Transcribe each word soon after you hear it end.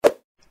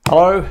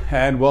Hello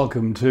and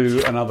welcome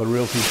to another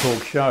Realty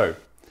Talk show.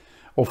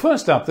 Well,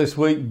 first up this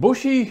week,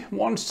 Bushy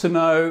wants to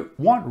know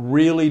what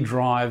really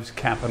drives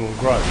capital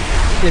growth.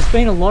 There's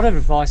been a lot of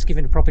advice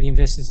given to property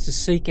investors to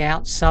seek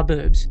out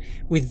suburbs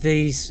with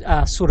these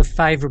sort of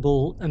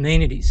favourable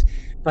amenities,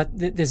 but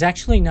there's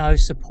actually no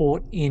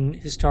support in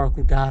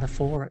historical data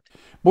for it.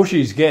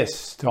 Bushy's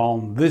guest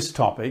on this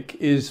topic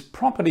is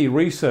property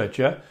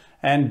researcher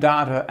and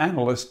data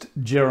analyst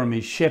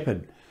Jeremy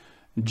Shepherd.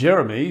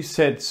 Jeremy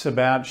sets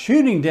about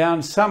shooting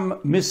down some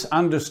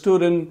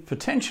misunderstood and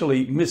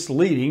potentially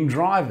misleading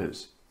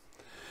drivers.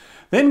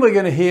 Then we're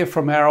going to hear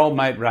from our old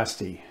mate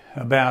Rusty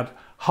about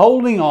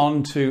holding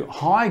on to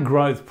high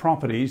growth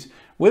properties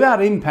without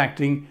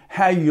impacting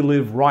how you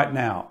live right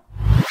now.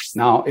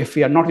 Now, if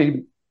we are not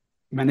really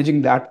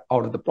managing that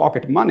out of the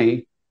pocket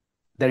money,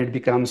 then it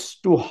becomes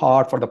too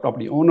hard for the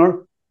property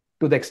owner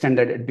to the extent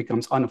that it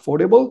becomes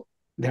unaffordable.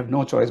 They have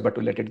no choice but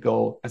to let it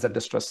go as a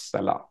distressed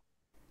seller.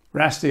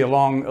 Rusty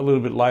along a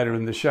little bit later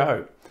in the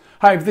show.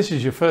 Hey, if this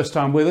is your first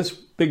time with us,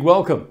 big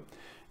welcome.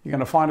 You're going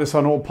to find us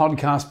on all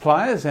podcast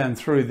players and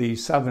through the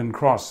Southern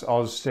Cross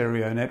Oz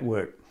Stereo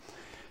Network.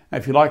 Now,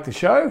 if you like the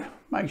show,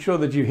 make sure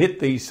that you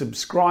hit the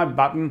subscribe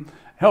button.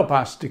 Help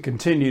us to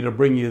continue to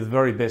bring you the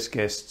very best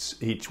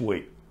guests each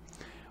week.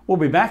 We'll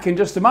be back in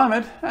just a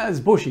moment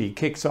as Bushy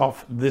kicks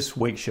off this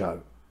week's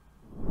show.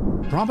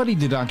 Property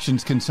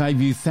deductions can save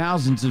you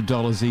thousands of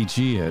dollars each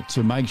year.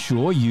 To make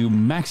sure you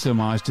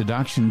maximise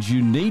deductions,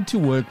 you need to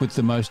work with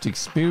the most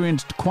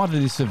experienced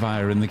quantity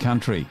surveyor in the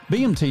country.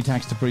 BMT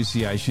Tax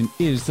Depreciation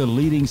is the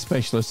leading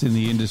specialist in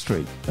the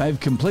industry. They've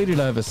completed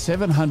over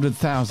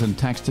 700,000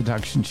 tax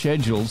deduction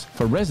schedules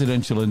for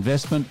residential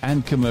investment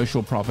and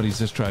commercial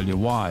properties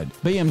Australia-wide.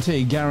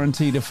 BMT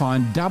guarantee to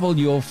find double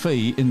your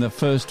fee in the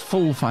first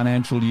full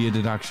financial year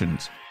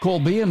deductions. Call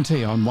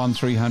BMT on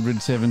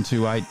 1300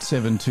 728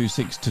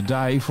 726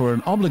 today for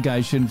an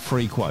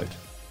obligation-free quote.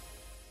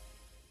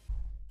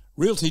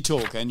 Realty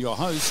Talk and your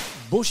host,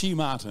 Bushy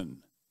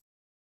Martin.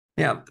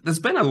 Now, there's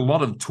been a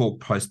lot of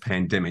talk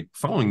post-pandemic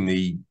following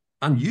the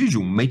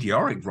unusual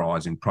meteoric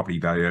rise in property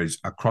values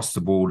across the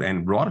board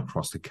and right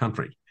across the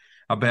country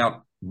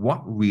about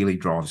what really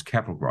drives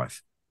capital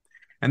growth.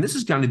 And this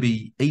is going to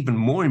be even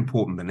more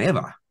important than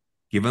ever,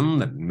 given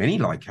that many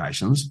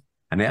locations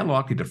are now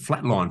likely to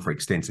flatline for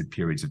extensive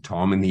periods of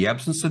time in the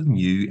absence of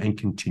new and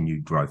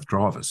continued growth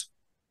drivers.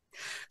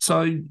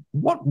 So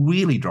what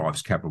really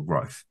drives capital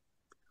growth?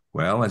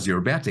 Well, as you're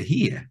about to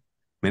hear,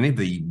 many of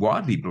the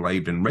widely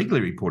believed and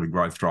regularly reported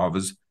growth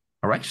drivers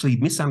are actually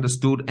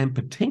misunderstood and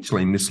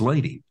potentially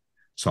misleading.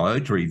 So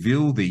to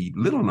reveal the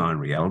little-known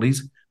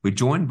realities, we're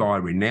joined by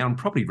renowned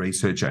property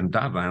researcher and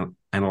data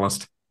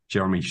analyst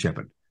Jeremy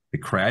Shepherd, the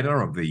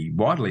creator of the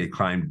widely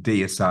acclaimed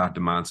DSR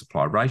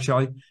demand-supply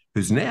ratio,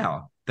 who's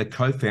now the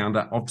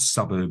co-founder of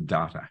Suburb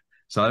Data.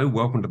 So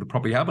welcome to the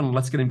Property Hub and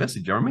let's get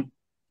invested, Jeremy.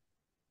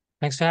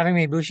 Thanks for having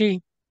me,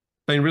 Bushy.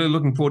 Been really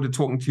looking forward to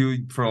talking to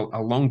you for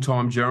a long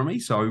time, Jeremy.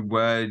 So I've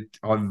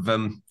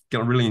going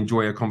to really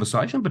enjoy our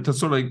conversation, but to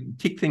sort of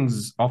kick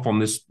things off on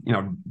this,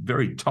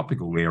 very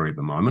topical area at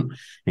the moment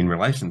in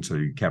relation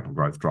to capital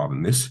growth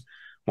driving this,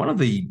 one of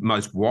the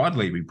most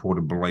widely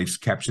reported beliefs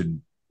captured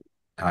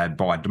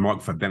by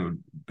demographer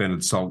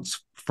Bernard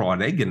Salt's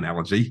fried egg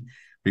analogy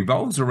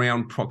revolves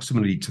around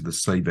proximity to the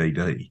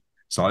CBD.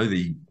 So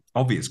the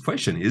obvious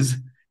question is,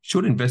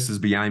 should investors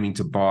be aiming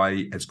to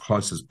buy as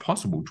close as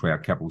possible to our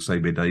capital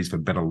CBDs for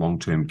better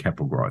long-term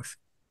capital growth?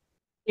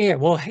 Yeah,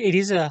 well, it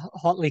is a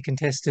hotly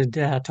contested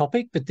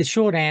topic, but the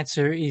short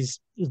answer is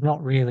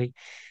not really.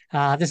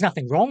 There's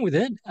nothing wrong with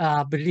it,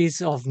 but it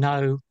is of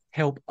no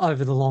help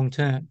over the long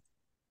term.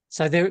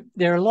 So there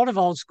are a lot of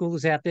old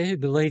schoolers out there who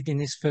believed in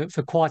this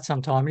for quite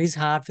some time. It is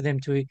hard for them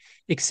to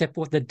accept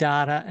what the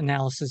data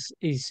analysis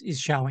is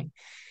showing.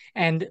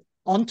 And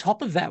on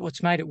top of that,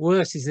 what's made it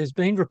worse is there's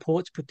been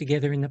reports put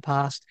together in the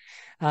past,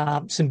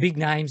 some big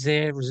names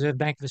there, Reserve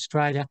Bank of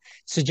Australia,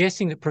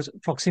 suggesting that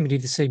proximity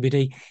to the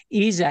CBD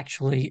is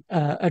actually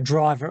a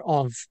driver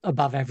of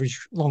above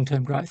average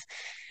long-term growth.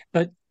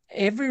 But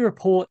every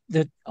report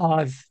that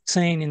I've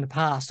seen in the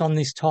past on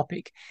this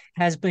topic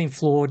has been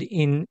flawed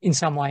in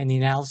some way in the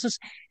analysis,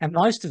 and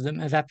most of them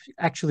have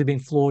actually been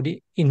flawed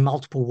in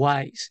multiple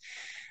ways.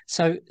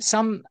 So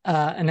some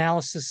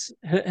analysis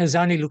has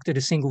only looked at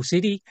a single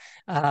city.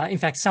 In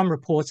fact, some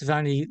reports have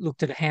only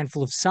looked at a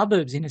handful of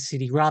suburbs in a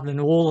city rather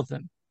than all of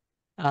them.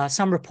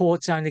 Some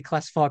reports only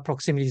classify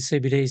proximity to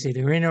CBD as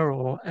either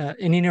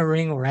an inner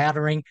ring or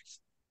outer ring,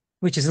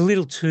 which is a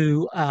little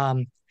too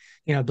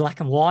black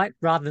and white,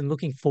 rather than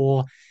looking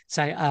for,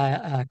 say,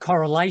 a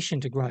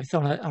correlation to growth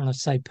on a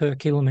say per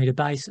kilometre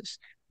basis.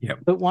 Yep.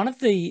 But one of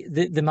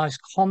the most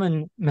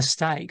common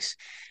mistakes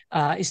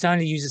is to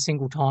only use a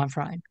single time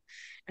frame.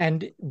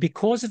 And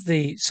because of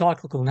the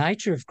cyclical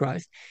nature of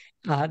growth,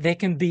 there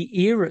can be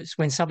eras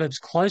when suburbs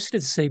closer to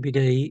the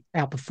CBD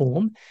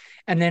outperform,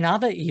 and then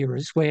other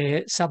eras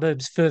where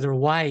suburbs further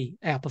away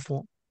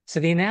outperform. So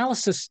the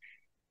analysis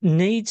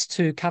needs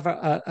to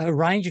cover a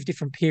range of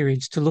different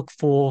periods to look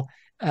for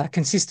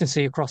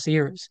consistency across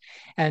eras.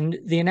 And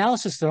the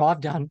analysis that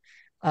I've done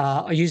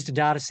I used a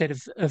data set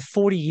of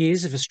 40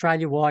 years of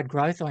Australia-wide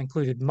growth. I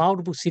included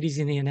multiple cities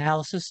in the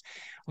analysis.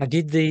 I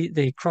did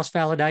the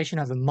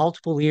cross-validation over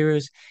multiple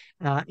eras,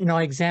 and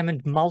I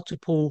examined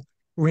multiple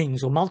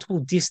rings or multiple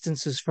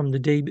distances from the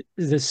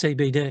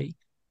CBD,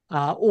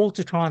 all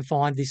to try and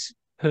find this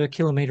per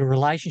kilometre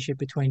relationship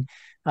between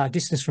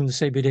distance from the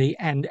CBD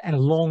and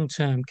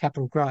long-term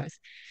capital growth.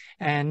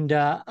 And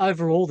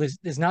overall,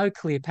 there's no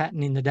clear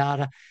pattern in the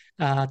data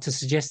to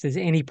suggest there's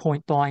any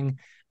point buying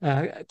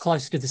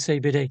closer to the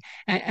CBD.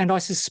 And I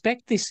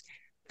suspect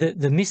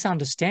the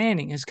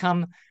misunderstanding has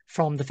come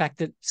from the fact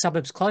that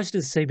suburbs close to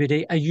the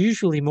CBD are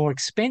usually more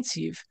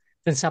expensive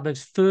than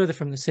suburbs further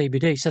from the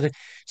CBD.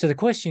 So the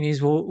question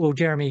is, well,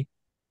 Jeremy,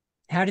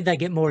 how did they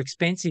get more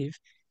expensive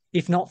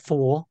if not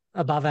for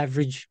above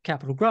average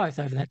capital growth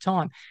over that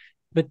time?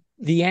 But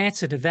the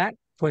answer to that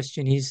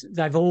question is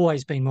they've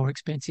always been more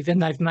expensive,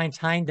 and they've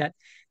maintained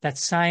that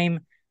same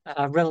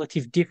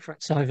relative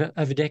difference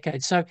over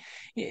decades. So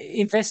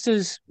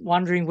investors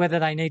wondering whether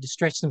they need to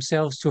stretch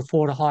themselves to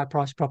afford a higher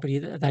price property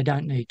that they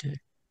don't need to.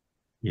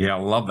 Yeah, I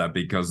love that,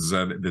 because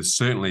there's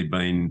certainly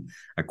been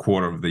a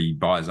quarter of the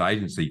buyers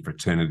agency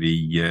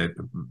fraternity,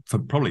 for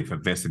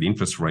vested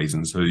interest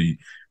reasons, who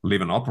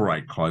live and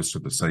operate close to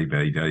the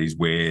CBDs,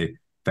 where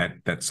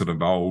that sort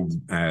of old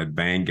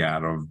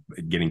vanguard of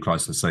getting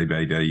close to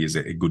CBD is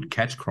a good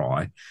catch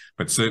cry.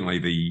 But certainly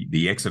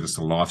the exodus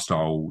to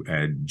lifestyle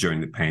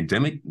during the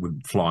pandemic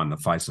would fly in the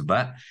face of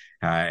that.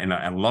 And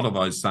a lot of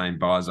those same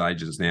buyers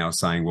agents now are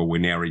saying, well,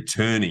 we're now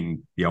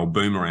returning, the old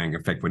boomerang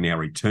effect, we're now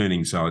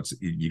returning. So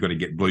you've got to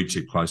get blue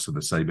chip close to the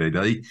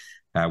CBD.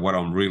 What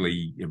I'm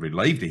really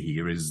relieved to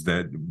hear is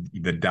that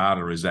the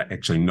data is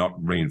actually not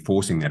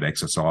reinforcing that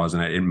exercise.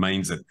 And it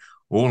means that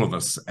all of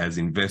us as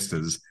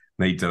investors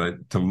need to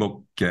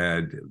look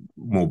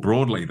more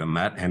broadly than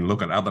that and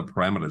look at other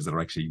parameters that are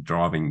actually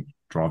driving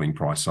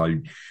price. So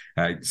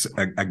it's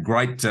a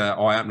great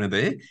eye-opener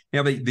there.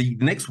 Now, the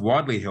next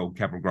widely held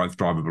capital growth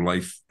driver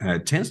belief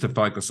tends to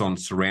focus on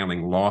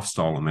surrounding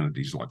lifestyle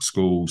amenities like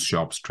schools,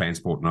 shops,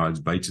 transport nodes,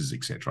 beaches,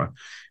 etc.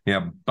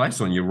 Now,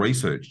 based on your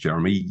research,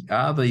 Jeremy,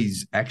 are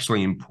these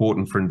actually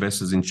important for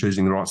investors in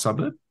choosing the right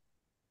suburb?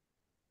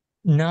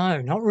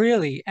 No, not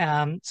really.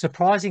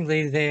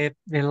 Surprisingly,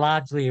 they're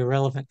largely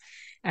irrelevant.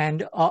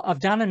 And I've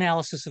done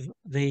analysis of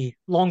the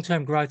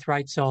long-term growth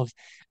rates of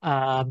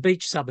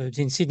beach suburbs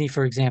in Sydney,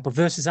 for example,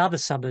 versus other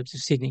suburbs of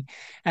Sydney.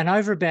 And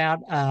over about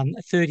a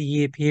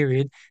 30-year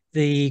period,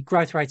 the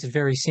growth rates are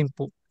very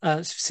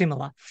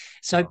similar.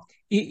 So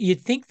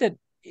you'd think that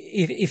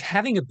if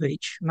having a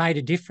beach made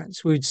a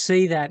difference, we would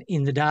see that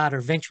in the data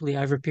eventually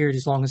over a period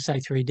as long as, say,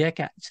 3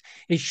 decades.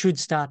 It should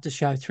start to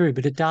show through,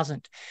 but it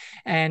doesn't.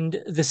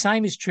 And the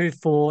same is true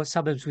for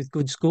suburbs with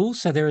good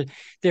schools. So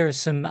there are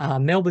some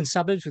Melbourne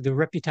suburbs with a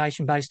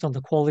reputation based on the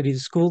quality of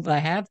the school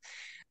they have,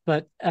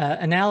 but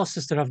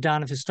analysis that I've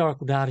done of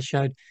historical data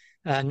showed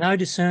no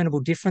discernible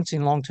difference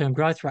in long-term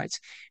growth rates.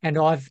 And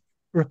I've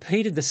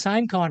repeated the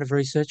same kind of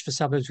research for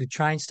suburbs with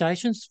train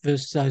stations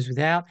versus those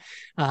without.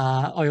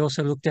 I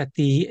also looked at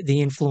the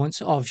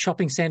influence of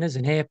shopping centres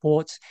and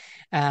airports,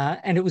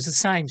 and it was the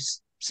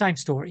same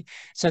story.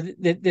 So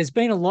there's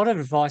been a lot of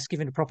advice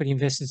given to property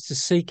investors to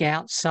seek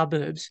out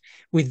suburbs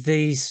with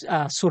these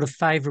sort of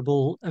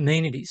favourable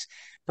amenities,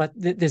 but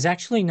there's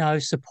actually no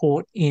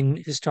support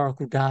in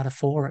historical data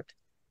for it.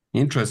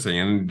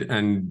 Interesting.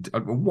 And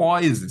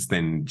why is this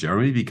then,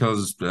 Jeremy?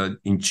 Because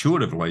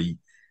intuitively,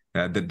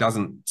 that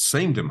doesn't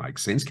seem to make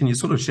sense. Can you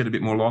sort of shed a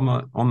bit more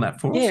light on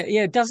that for us?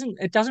 Yeah, it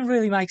doesn't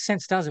really make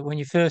sense, does it, when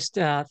you first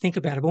think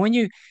about it? But when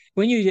you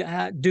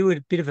do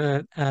a bit of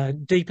a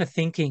deeper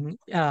thinking,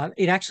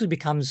 it actually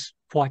becomes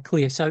quite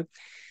clear. So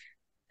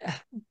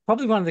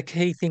probably one of the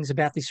key things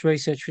about this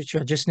research, which I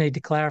just need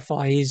to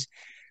clarify, is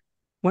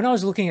when I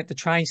was looking at the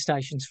train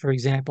stations, for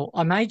example,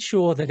 I made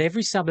sure that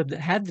every suburb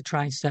that had the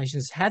train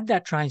stations had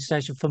that train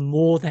station for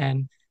more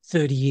than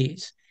 30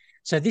 years.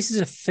 So this is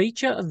a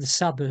feature of the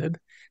suburb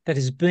that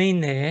has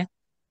been there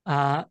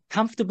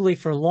comfortably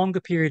for a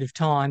longer period of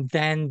time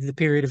than the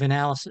period of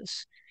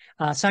analysis.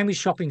 Same with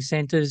shopping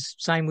centres,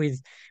 same with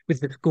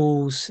the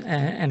schools,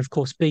 and of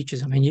course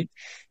beaches. I mean, you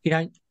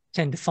don't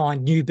tend to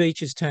find new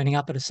beaches turning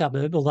up at a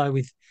suburb, although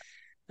with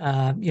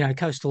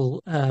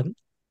coastal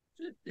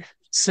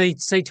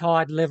sea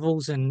tide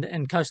levels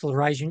and coastal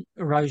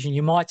erosion,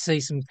 you might see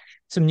some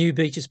new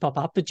beaches pop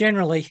up. But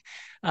generally,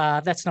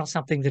 that's not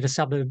something that a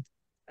suburb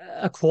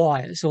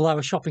acquires, although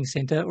a shopping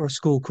centre or a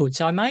school could.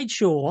 So I made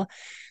sure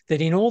that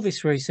in all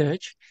this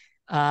research,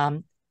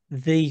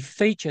 the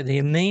feature, the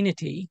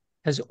amenity,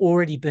 has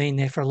already been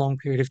there for a long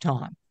period of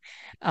time.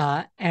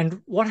 And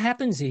what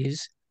happens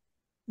is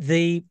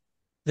the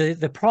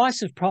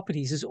price of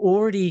properties has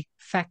already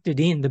factored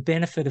in the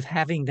benefit of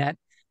having that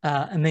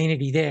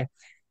amenity there.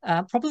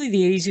 Probably the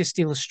easiest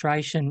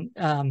illustration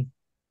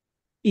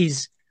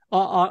is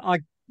I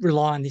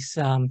rely on this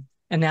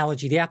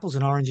analogy, the apples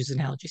and oranges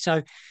analogy.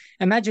 So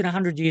imagine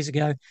 100 years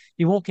ago,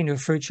 you walk into a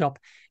fruit shop,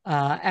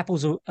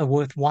 apples are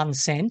worth 1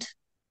 cent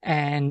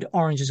and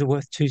oranges are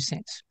worth 2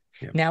 cents.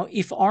 Yep. Now,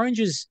 if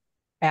oranges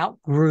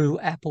outgrew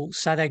apples,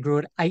 so they grew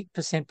at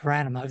 8% per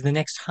annum over the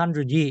next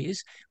 100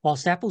 years,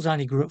 whilst apples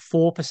only grew at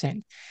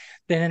 4%,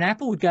 then an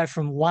apple would go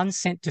from 1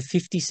 cent to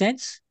 50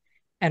 cents,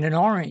 and an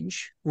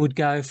orange would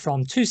go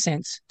from 2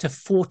 cents to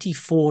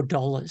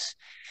 $44.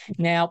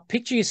 Now,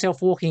 picture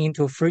yourself walking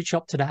into a fruit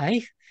shop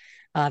today.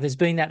 There's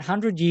been that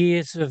 100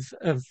 years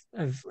of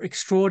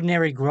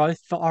extraordinary growth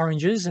for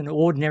oranges and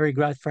ordinary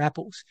growth for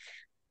apples.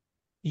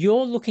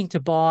 You're looking to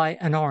buy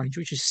an orange,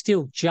 which is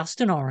still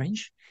just an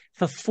orange,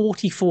 for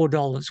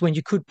 $44 when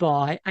you could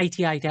buy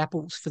 88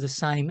 apples for the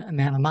same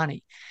amount of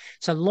money.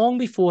 So long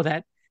before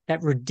that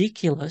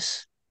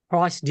ridiculous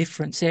price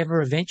difference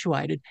ever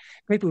eventuated,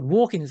 people would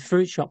walk into the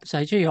fruit shop and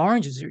say, gee,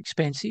 oranges are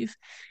expensive.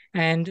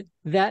 And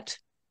that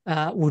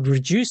would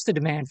reduce the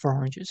demand for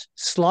oranges,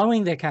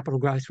 slowing their capital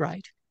growth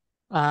rate.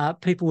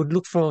 People would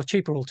look for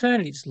cheaper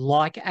alternatives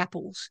like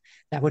apples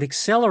that would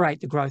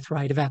accelerate the growth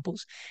rate of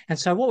apples. And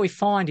so what we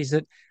find is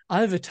that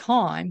over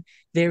time,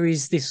 there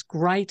is this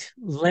great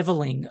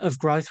leveling of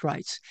growth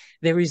rates.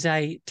 There is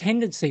a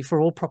tendency for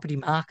all property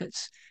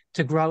markets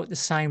to grow at the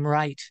same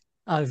rate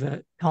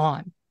over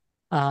time.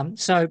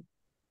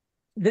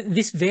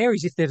 This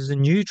varies if there's a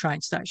new train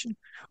station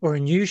or a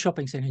new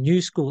shopping centre, a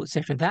new school,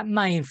 etc. That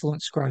may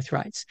influence growth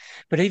rates.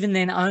 But even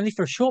then, only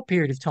for a short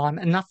period of time,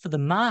 enough for the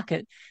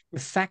market to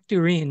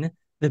factor in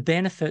the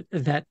benefit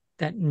of that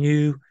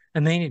new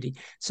amenity.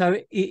 So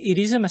it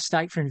is a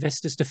mistake for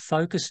investors to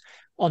focus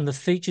on the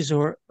features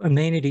or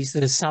amenities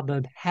that a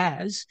suburb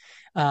has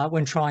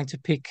when trying to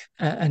pick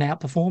an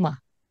outperformer.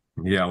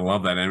 Yeah, I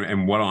love that.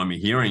 And what I'm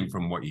hearing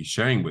from what you're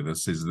sharing with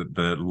us is that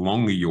the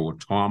longer your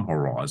time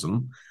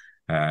horizon,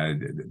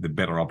 the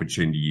better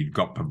opportunity you've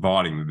got,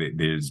 providing that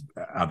there's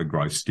other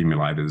growth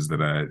stimulators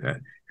that are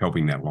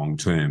helping that long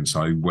term.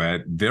 So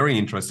very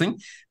interesting.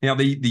 Now,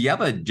 the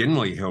other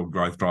generally held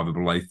growth driver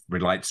belief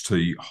relates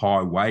to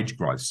high wage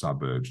growth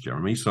suburbs,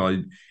 Jeremy.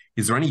 So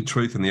is there any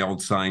truth in the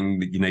old saying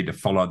that you need to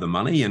follow the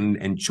money,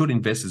 and should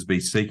investors be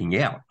seeking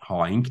out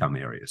high income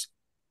areas?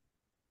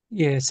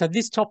 Yeah, so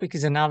this topic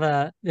is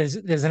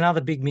there's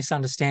another big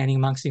misunderstanding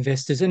amongst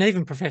investors and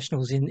even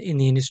professionals in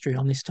the industry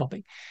on this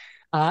topic.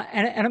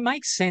 And it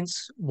makes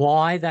sense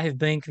why they have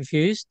been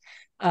confused.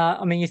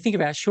 I mean, you think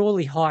about it,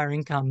 surely higher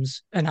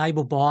incomes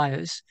enable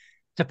buyers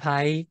to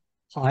pay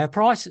higher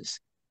prices.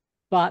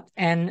 But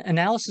an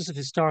analysis of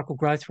historical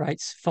growth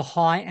rates for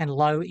high and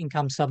low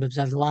income suburbs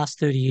over the last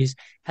 30 years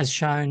has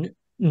shown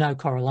no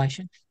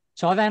correlation.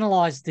 So I've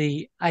analysed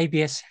the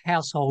ABS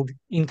household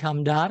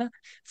income data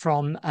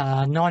from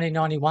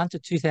 1991 to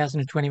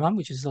 2021,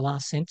 which is the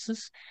last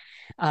census.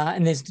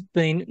 And there's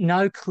been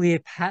no clear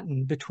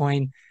pattern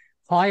between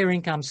higher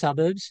income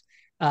suburbs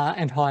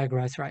and higher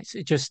growth rates.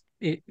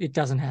 It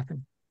doesn't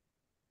happen.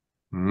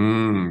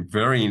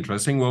 Very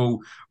interesting. Well,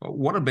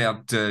 what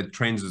about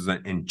trends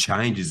and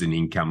changes in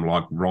income,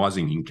 like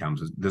rising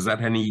incomes? Does that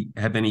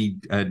have any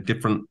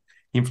different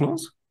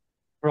influence?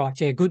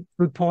 Right. Yeah. Good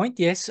point.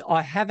 Yes,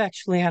 I have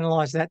actually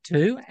analysed that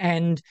too,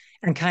 and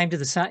came to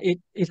the same.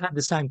 It had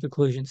the same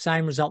conclusion,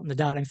 same result in the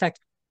data. In fact,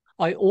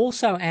 I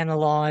also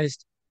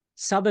analysed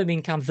suburb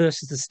income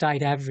versus the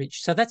state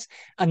average. So that's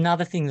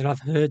another thing that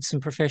I've heard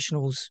some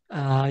professionals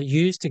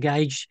use to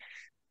gauge,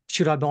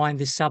 should I buy in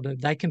this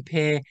suburb? They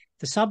compare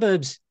the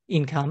suburb's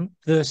income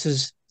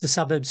versus the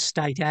suburb's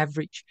state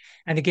average.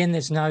 And again,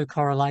 there's no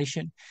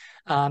correlation.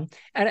 At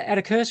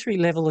a cursory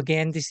level,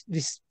 again,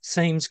 this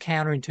seems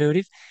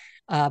counterintuitive.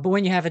 But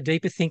when you have a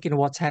deeper think into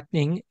what's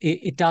happening,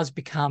 it does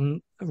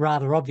become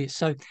rather obvious.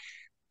 So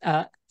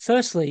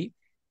firstly,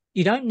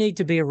 you don't need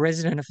to be a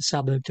resident of a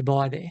suburb to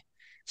buy there.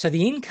 So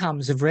the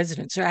incomes of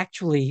residents are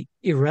actually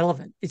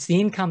irrelevant. It's the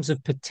incomes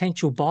of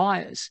potential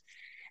buyers.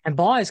 And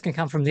buyers can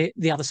come from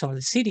the other side of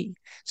the city.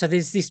 So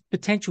there's this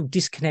potential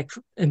disconnect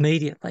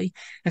immediately.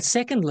 And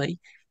secondly,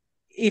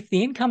 if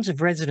the incomes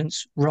of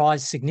residents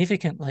rise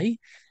significantly,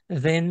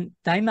 then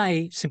they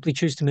may simply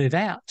choose to move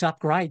out, to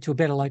upgrade to a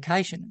better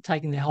location,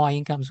 taking their high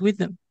incomes with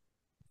them.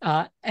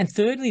 And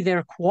thirdly, there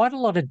are quite a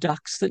lot of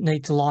ducks that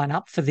need to line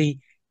up for the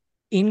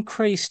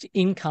increased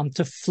income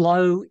to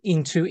flow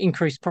into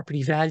increased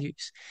property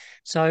values.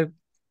 So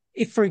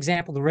if, for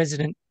example, the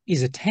resident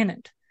is a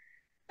tenant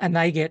and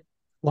they get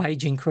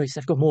wage increase,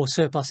 they've got more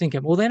surplus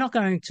income, well, they're not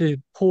going to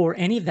pour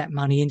any of that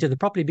money into the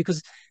property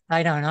because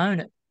they don't own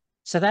it.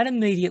 So that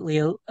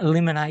immediately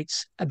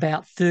eliminates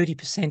about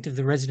 30% of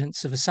the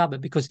residents of a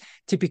suburb, because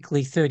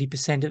typically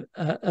 30%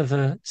 of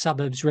a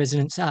suburb's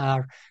residents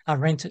are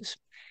renters.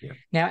 Yeah.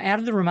 Now, out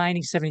of the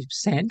remaining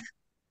 70%,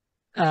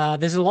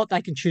 there's a lot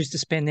they can choose to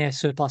spend their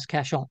surplus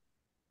cash on.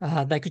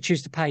 They could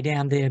choose to pay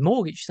down their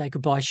mortgage. They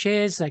could buy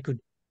shares. They could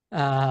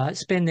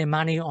spend their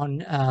money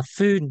on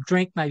food and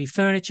drink, maybe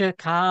furniture,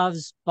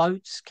 cars,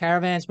 boats,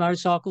 caravans,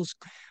 motorcycles,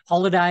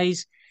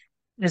 holidays.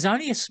 There's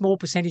only a small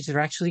percentage that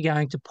are actually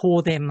going to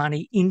pour their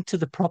money into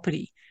the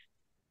property.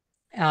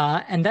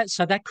 And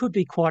that could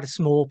be quite a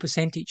small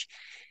percentage.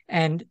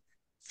 And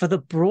for the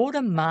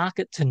broader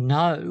market to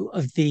know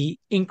of the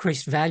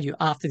increased value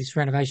after this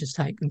renovation has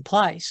taken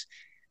place,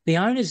 the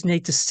owners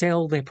need to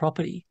sell their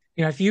property.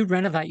 You know, if you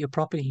renovate your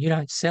property, you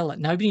don't sell it.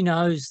 Nobody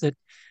knows that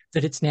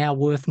that it's now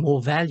worth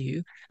more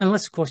value,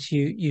 unless, of course,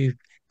 you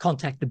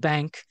contact the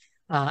bank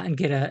and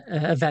get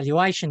a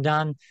valuation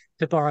done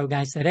to borrow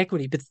against that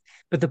equity.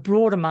 But the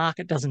broader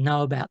market doesn't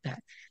know about that.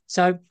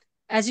 So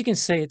as you can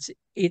see,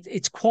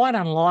 it's quite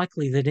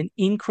unlikely that an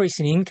increase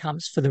in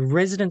incomes for the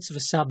residents of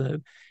a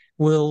suburb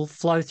will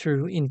flow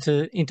through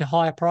into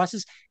higher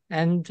prices,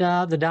 and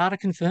the data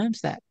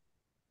confirms that.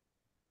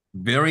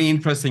 Very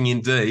interesting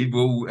indeed.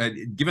 Well,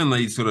 given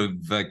these sort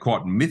of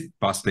quite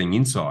myth-busting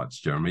insights,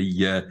 Jeremy,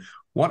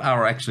 what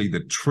are actually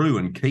the true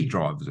and key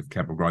drivers of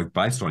capital growth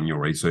based on your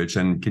research?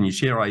 And can you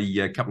share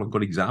a couple of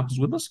good examples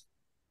with us?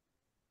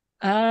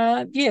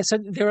 Yeah, so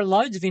there are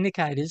loads of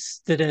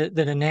indicators that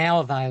are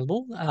now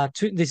available.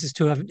 This is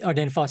to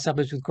identify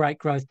suburbs with great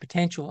growth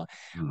potential.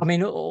 I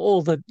mean,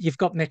 you've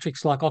got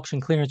metrics like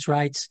auction clearance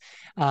rates,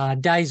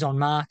 days on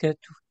market,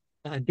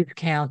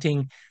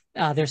 discounting.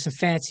 There are some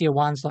fancier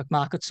ones like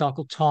market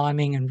cycle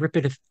timing and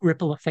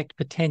ripple effect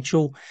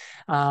potential,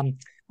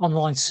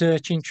 online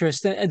search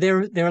interest.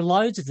 There are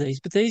loads of these,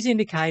 but these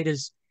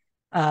indicators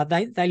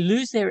they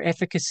lose their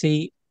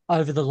efficacy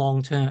over the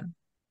long term.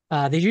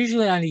 They're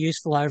usually only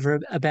useful over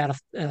about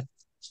a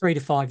 3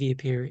 to 5 year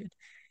period.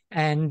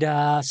 And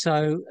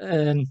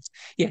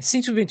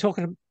since we've been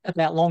talking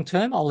about long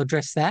term, I'll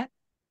address that.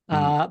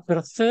 But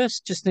I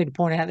first just need to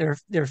point out there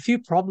are a few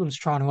problems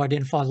trying to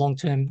identify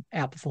long-term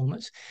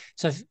outperformers.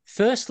 So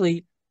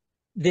firstly,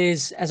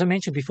 as I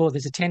mentioned before,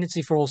 there's a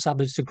tendency for all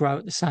suburbs to grow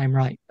at the same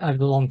rate over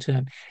the long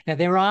term. Now,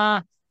 there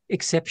are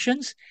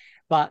exceptions,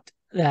 but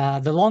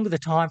the longer the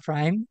time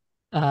frame,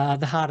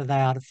 the harder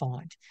they are to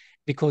find,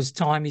 because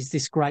time is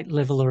this great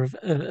leveler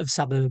of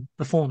suburb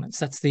performance.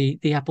 That's the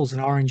apples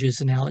and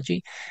oranges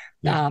analogy.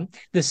 Yeah.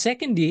 The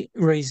second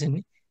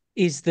reason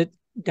is that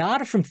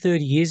data from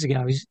 30 years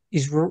ago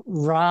is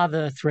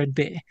rather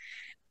threadbare.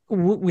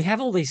 We have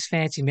all these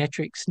fancy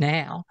metrics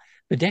now,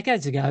 but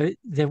decades ago,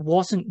 there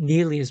wasn't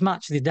nearly as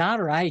much. The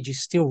data age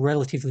is still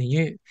relatively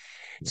new.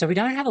 So we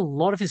don't have a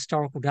lot of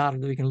historical data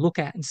that we can look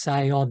at and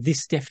say, oh,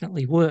 this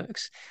definitely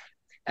works.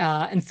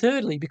 And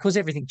thirdly, because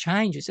everything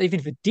changes, even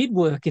if it did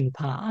work in the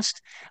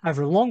past,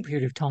 over a long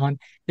period of time,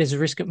 there's a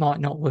risk it might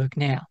not work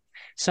now.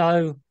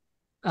 So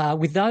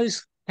with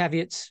those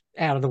caveats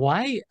out of the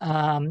way,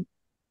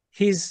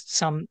 here's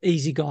some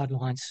easy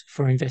guidelines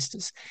for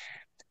investors.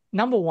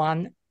 Number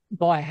one,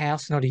 buy a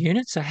house, not a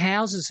unit. So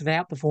houses have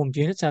outperformed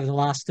units over the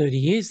last 30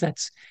 years.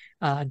 That's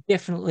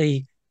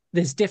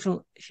there's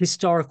definite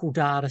historical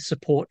data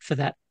support for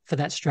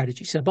that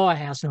strategy. So buy a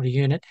house, not a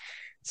unit.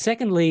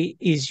 Secondly,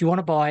 is you want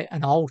to buy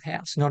an old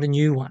house, not a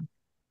new one.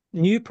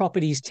 New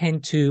properties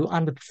tend to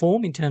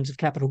underperform in terms of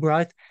capital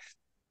growth,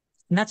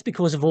 and that's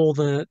because of all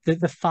the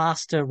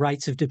faster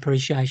rates of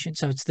depreciation.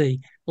 So it's the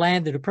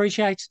land that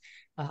appreciates,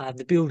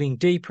 the building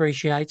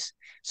depreciates.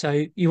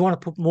 So you want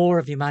to put more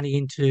of your money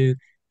into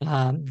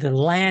the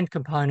land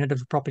component of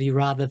the property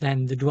rather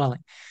than the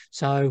dwelling.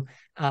 So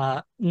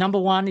number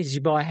one is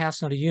you buy a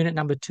house, not a unit.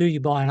 Number two, you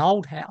buy an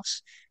old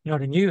house,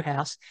 not a new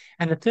house.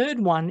 And the third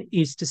one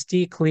is to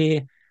steer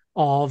clear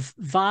of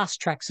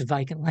vast tracts of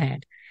vacant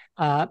land.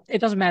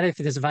 It doesn't matter if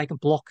there's a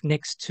vacant block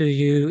next to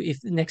you,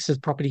 if next to the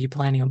property you're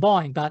planning on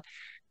buying, but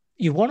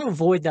you want to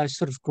avoid those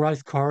sort of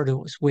growth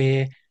corridors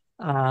where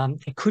there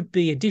could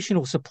be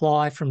additional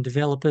supply from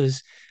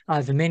developers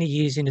over many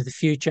years into the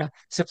future.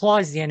 Supply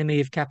is the enemy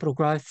of capital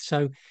growth.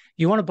 So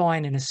you want to buy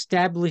in an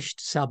established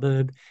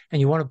suburb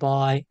and you want to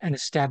buy an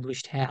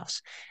established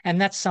house.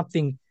 And that's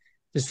something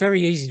that's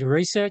very easy to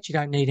research. You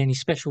don't need any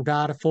special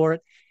data for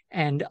it.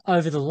 And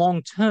over the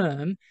long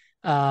term,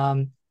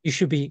 you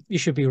should be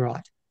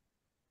right.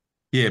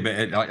 Yeah,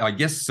 but I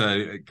guess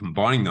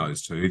combining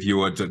those two, if you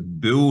were to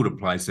build a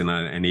place in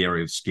an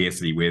area of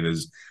scarcity where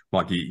there's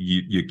like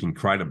you can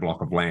create a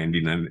block of land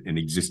in an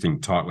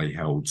existing tightly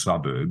held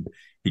suburb,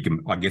 you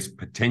can, I guess,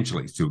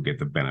 potentially still get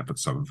the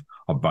benefits of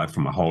both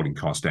from a holding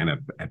cost and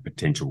a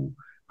potential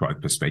growth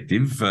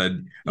perspective.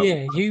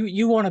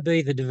 You want to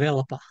be the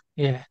developer.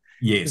 Yeah.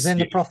 Yes. Then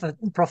the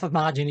profit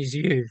margin is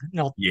you,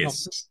 not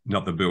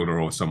the builder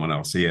or someone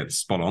else. Yeah, it's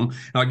spot on.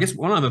 Now, I guess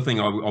one other thing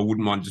I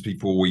wouldn't mind just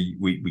before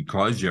we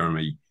close,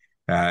 Jeremy,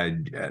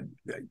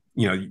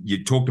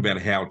 you talked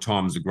about how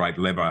time is a great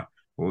leveler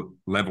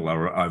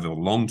over the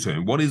long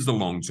term. What is the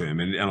long term?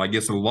 And I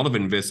guess a lot of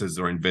investors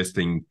are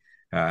investing.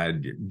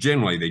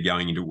 Generally, they're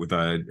going into it with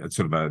a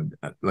sort of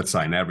let's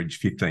say an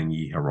average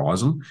 15-year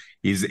horizon.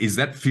 Is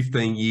that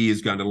 15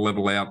 years going to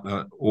level out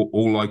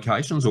all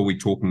locations, or are we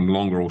talking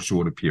longer or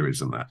shorter periods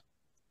than that?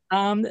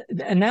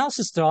 The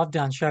analysis that I've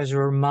done shows a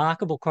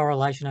remarkable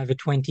correlation over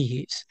 20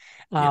 years.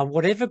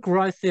 Whatever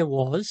growth there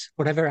was,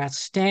 whatever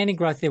outstanding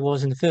growth there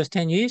was in the first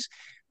 10 years,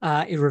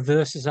 it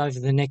reverses over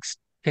the next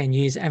 10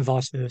 years and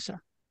vice versa.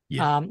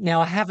 Yeah.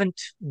 Now, I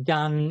haven't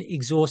done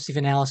exhaustive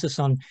analysis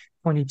on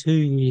 22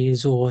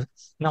 years or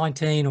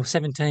 19 or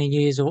 17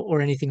 years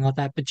or anything like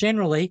that. But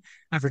generally,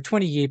 over a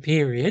 20-year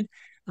period,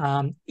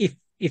 if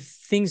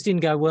things didn't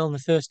go well in the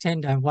first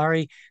 10, don't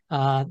worry.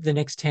 The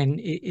next 10,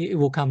 it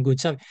will come good.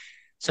 So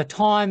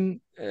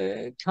time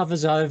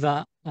covers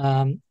over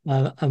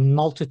a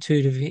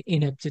multitude of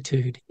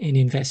ineptitude in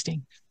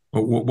investing.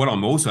 Well, what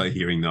I'm also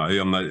hearing though,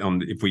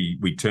 if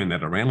we turn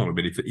that around a little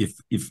bit,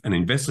 if an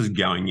investor's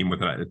going in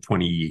with a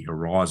 20-year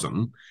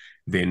horizon,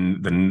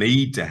 then the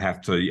need to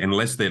have to,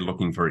 unless they're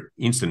looking for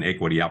instant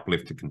equity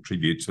uplift to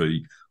contribute to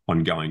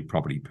ongoing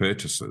property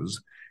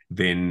purchases,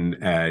 then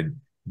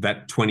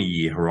that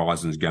 20-year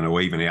horizon is going to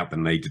even out the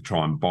need to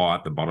try and buy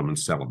at the bottom and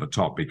sell at the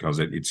top, because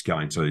it's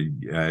going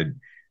to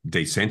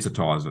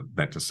desensitize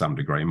that to some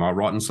degree. Am I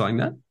right in saying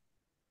that?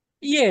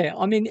 Yeah,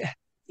 I mean,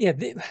 yeah,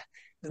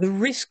 the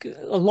risk,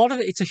 a lot of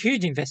it, it's a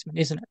huge investment,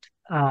 isn't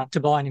it, to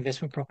buy an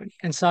investment property?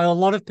 And so a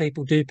lot of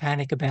people do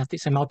panic about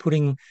this. Am I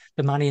putting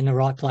the money in the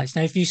right place?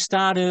 Now, if you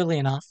start early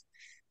enough,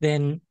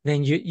 then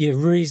you're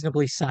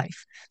reasonably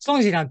safe, as long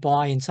as you don't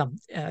buy in some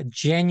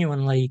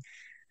genuinely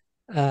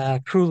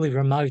cruelly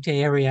remote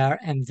area,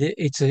 and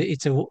it's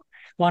a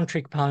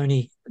one-trick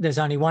pony. There's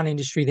only one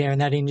industry there,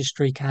 and that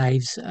industry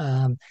caves.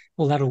 Well,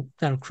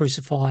 that'll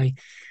crucify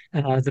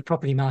the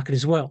property market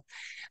as well.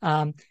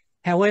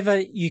 However,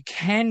 you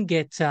can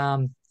get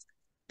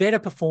better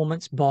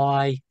performance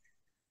by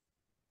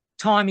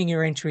timing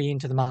your entry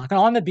into the market.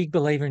 I'm a big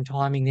believer in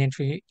timing the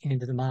entry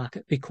into the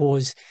market,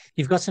 because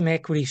you've got some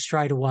equity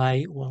straight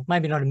away. Well,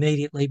 maybe not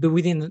immediately, but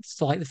within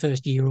the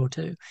first year or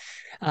two.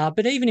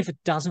 But even if it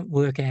doesn't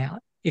work out,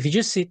 if you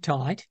just sit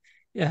tight,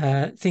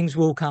 things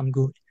will come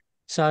good.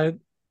 So,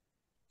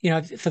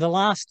 for the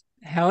last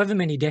however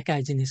many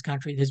decades in this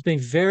country, there's been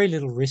very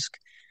little risk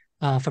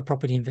for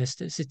property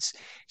investors. It's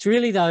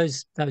really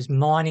those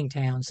mining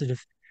towns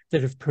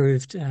that have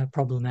proved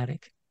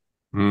problematic.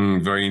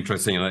 Very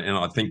interesting, and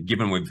I think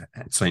given we've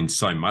seen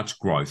so much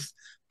growth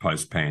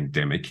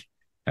post-pandemic,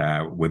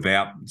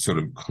 without sort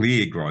of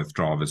clear growth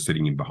drivers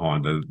sitting in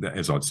behind,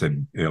 as I'd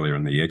said earlier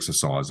in the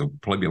exercise, there'll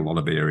probably be a lot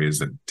of areas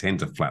that tend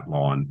to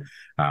flatline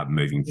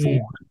moving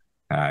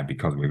forward,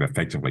 because we've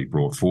effectively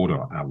brought forward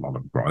a lot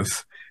of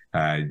growth.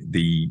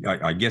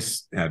 I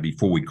guess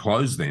before we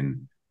close,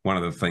 then, one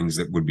of the things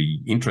that would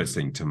be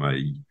interesting to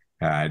me,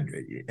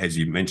 as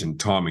you mentioned,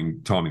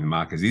 timing the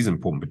markets is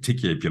important,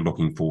 particularly if you're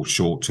looking for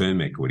short-term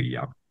equity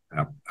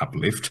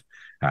uplift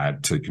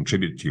to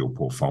contribute to your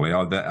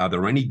portfolio. Are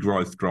there any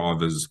growth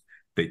drivers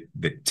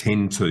that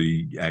tend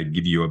to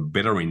give you a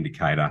better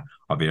indicator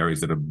of areas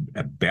that are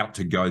about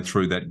to go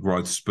through that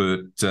growth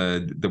spurt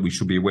that we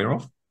should be aware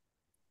of?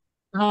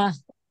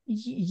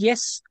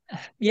 Yes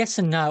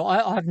and no.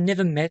 I've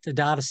never met a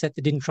data set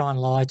that didn't try and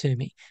lie to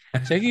me.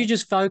 So if you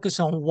just focus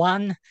on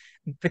one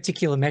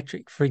particular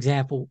metric, for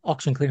example,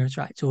 auction clearance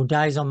rates or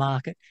days on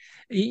market,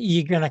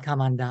 you're going to come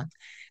undone.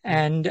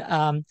 And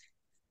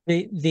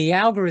the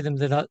algorithm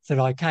that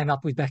I came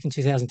up with back in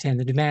 2010,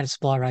 the demand to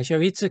supply ratio,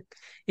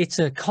 it's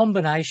a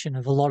combination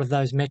of a lot of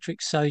those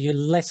metrics, so you're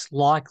less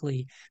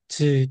likely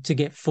to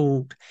get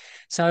fooled.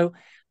 So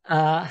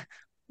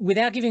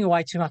without giving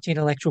away too much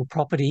intellectual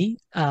property,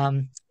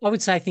 I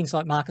would say things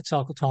like market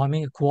cycle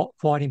timing are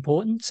quite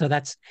important. So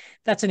that's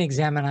an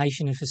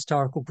examination of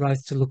historical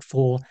growth to look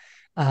for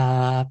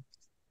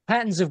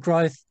patterns of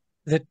growth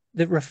that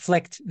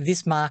reflect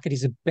this market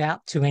is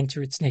about to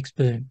enter its next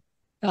boom.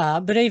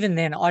 But even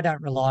then, I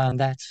don't rely on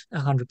that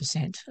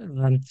 100%.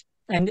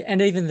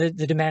 And even the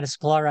demand to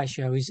supply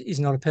ratio is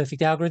not a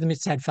perfect algorithm.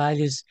 It's had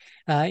failures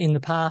in the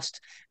past.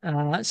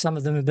 Some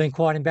of them have been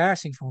quite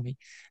embarrassing for me.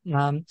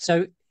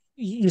 So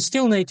you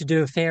still need to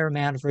do a fair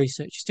amount of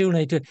research.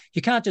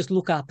 You can't just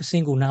look up a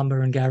single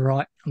number and go,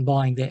 right, I'm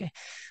buying there.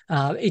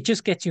 It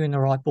just gets you in the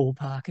right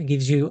ballpark and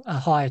gives you a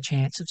higher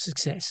chance of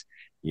success.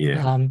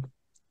 Yeah.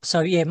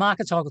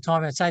 Market cycle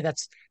time, I'd say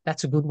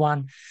that's a good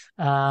one.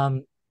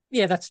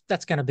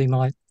 That's going to be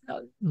my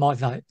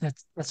vote.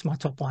 That's my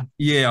top one.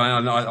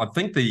 Yeah, I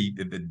think the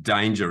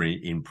danger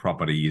in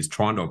property is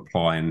trying to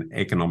apply an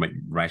economic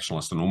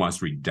rationalist and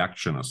almost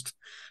reductionist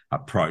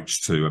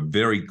approach to a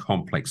very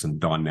complex and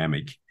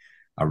dynamic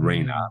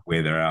arena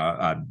where there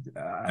are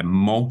a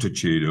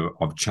multitude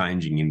of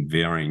changing and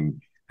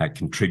varying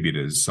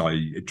contributors. So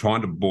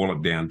trying to boil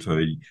it down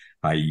to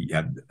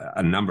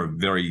a number of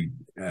very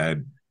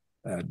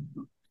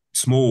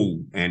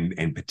small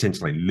and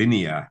potentially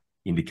linear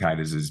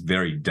indicators is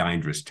very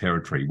dangerous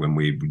territory when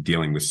we're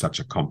dealing with such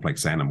a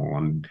complex animal.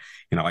 And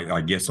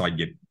I guess I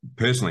get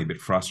personally a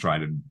bit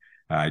frustrated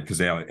because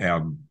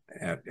our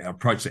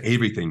approach to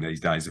everything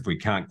these days, if we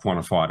can't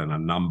quantify it in a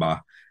number,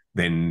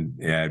 then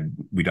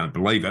we don't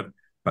believe it.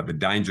 But the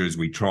danger is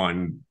we try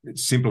and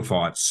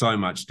simplify it so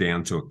much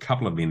down to a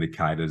couple of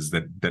indicators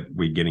that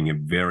we're getting a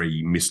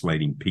very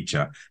misleading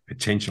picture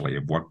potentially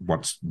of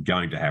what's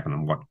going to happen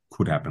and what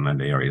could happen in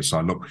that area. So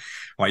look,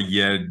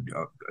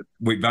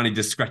 we've only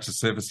just scratched the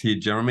surface here,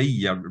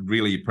 Jeremy.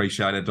 Really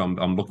appreciate it.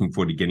 I'm looking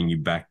forward to getting you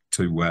back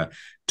to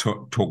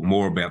talk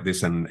more about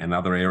this and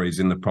other areas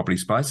in the property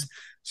space.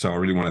 So I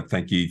really want to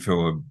thank you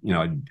for,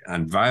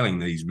 unveiling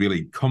these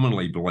really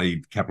commonly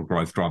believed capital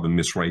growth driver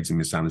misreads and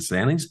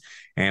misunderstandings.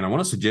 And I want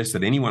to suggest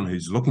that anyone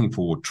who's looking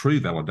for true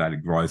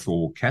validated growth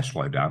or cash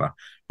flow data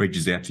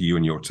reaches out to you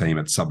and your team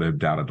at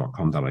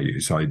suburbdata.com.au.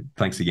 So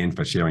thanks again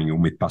for sharing your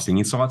myth-busting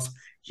insights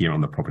here on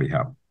the Property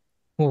Hub.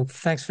 Well,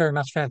 thanks very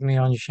much for having me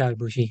on your show,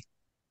 Bushy.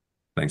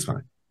 Thanks, mate.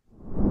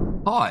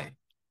 Hi,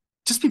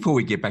 Just before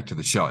we get back to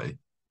the show,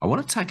 I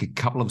want to take a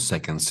couple of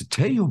seconds to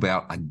tell you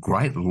about a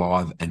great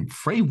live and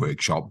free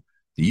workshop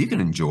that you can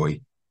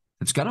enjoy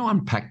that's going to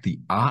unpack the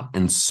art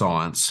and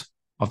science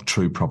of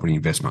true property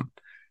investment.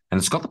 And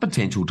it's got the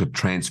potential to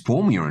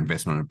transform your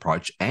investment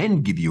approach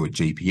and give you a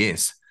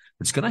GPS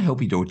that's going to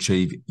help you to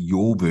achieve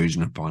your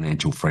version of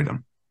financial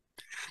freedom.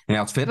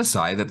 Now, it's fair to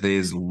say that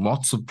there's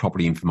lots of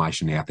property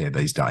information out there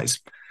these days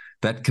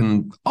that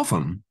can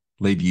often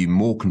leave you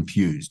more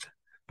confused,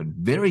 but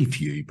very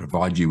few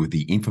provide you with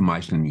the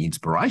information and the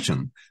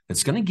inspiration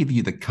that's going to give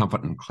you the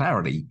comfort and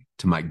clarity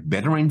to make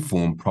better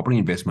informed property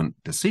investment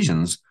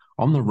decisions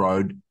on the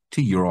road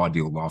to your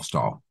ideal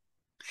lifestyle.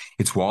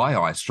 It's why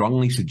I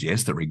strongly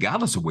suggest that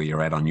regardless of where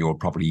you're at on your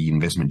property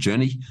investment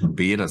journey,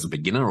 be it as a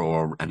beginner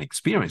or an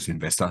experienced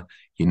investor,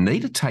 you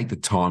need to take the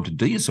time to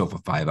do yourself a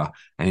favour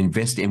and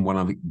invest in one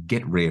of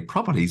Get Rare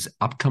Property's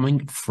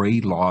upcoming free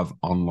live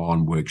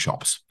online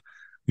workshops,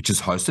 which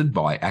is hosted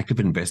by active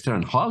investor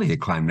and highly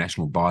acclaimed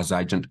national buyer's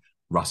agent,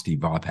 Rusty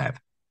Vipav,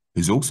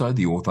 who's also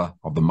the author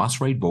of the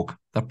must-read book,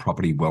 The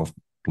Property Wealth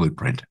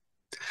Blueprint.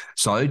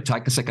 So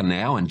take a second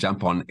now and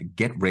jump on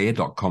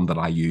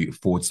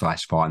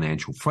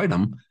getrare.com.au/financial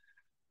freedom.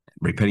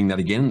 Repeating that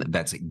again,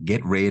 that's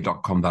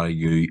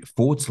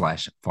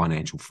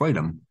getrare.com.au/financial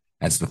freedom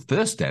as the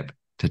first step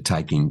to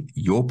taking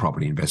your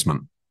property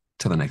investment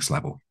to the next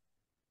level.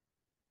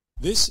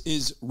 This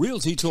is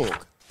Realty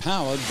Talk,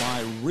 powered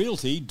by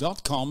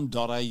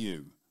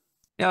realty.com.au.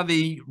 Now,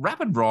 the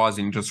rapid rise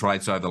in interest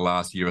rates over the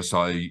last year or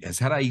so has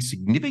had a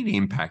significant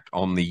impact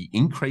on the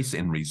increase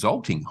in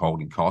resulting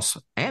holding costs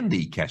and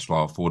the cash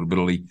flow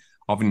affordability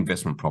of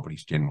investment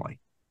properties generally.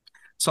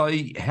 So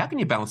how can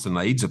you balance the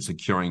needs of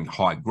securing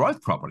high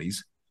growth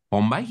properties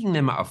while making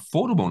them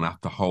affordable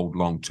enough to hold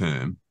long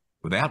term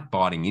without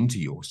biting into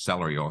your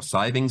salary or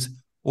savings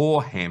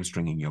or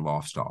hamstringing your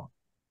lifestyle?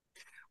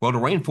 Well, to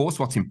reinforce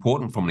what's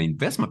important from an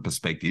investment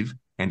perspective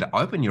and to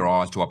open your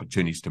eyes to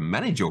opportunities to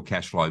manage your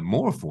cash flow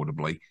more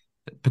affordably,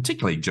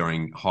 particularly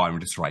during high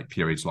interest rate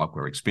periods like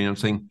we're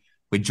experiencing,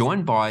 we're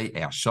joined by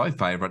our show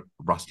favourite,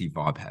 Rusty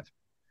Vipav,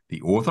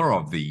 the author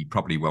of the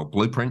Property Wealth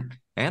Blueprint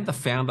and the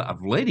founder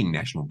of leading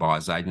national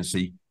buyers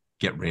agency,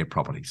 Get Rare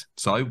Properties.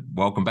 So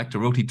welcome back to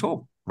Realty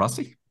Talk,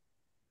 Rusty.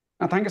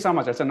 Thank you so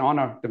much. It's an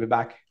honour to be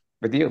back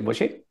with you,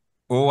 Bushy.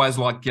 Always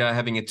like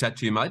having a chat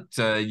to you, mate.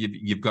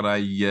 You've got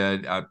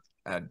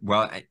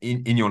well,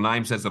 in your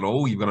name says it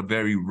all. You've got a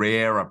very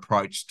rare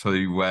approach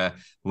to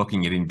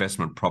looking at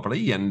investment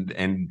property, and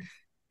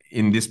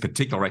in this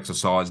particular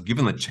exercise,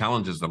 given the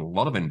challenges that a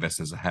lot of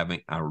investors are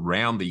having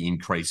around the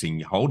increasing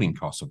holding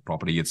costs of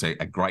property, it's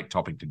a great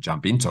topic to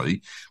jump into.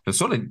 But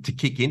sort of to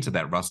kick into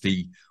that,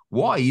 Rusty,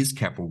 why is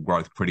capital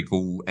growth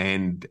critical?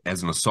 And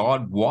as an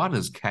aside, why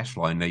does cash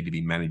flow need to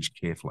be managed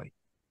carefully?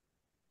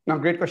 Now,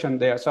 great question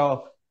there.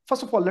 So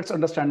first of all, let's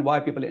understand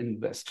why people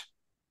invest.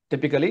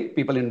 Typically,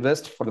 people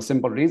invest for the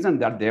simple reason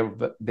that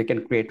they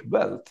can create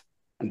wealth.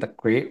 And the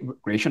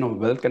creation of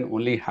wealth can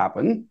only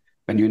happen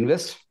when you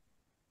invest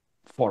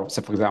for,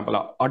 say, for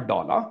example, a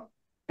dollar,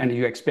 and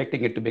you're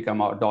expecting it to become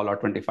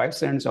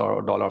 $1.25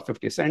 or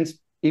 $1.50,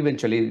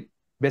 eventually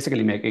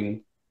basically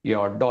making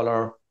your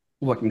dollar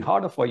working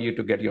harder for you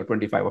to get your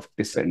 25 or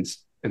 50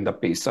 cents in the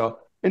piece. So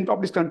in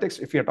property's context,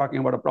 if you're talking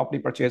about a property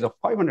purchase of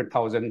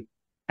 $500,000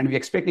 and we're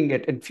expecting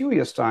it in a few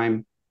years'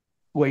 time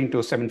going to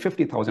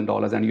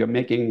 $750,000 and you're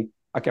making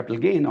a capital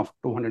gain of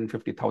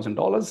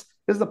 $250,000,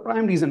 this is the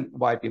prime reason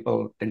why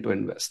people tend to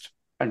invest.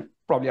 And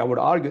probably I would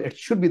argue it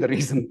should be the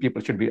reason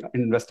people should be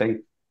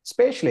investing,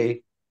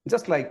 especially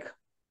just like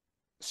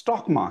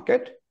stock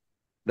market,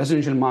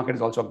 residential market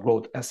is also a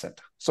growth asset.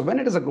 So when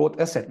it is a growth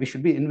asset, we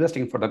should be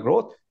investing for the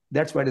growth.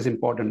 That's why it is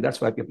important. That's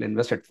why people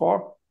invested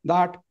for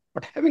that.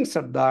 But having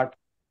said that,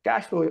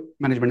 cash flow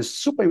management is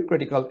super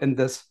critical in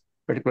this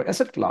particular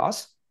asset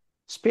class,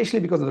 especially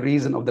because of the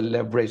reason of the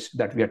leverage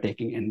that we are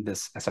taking in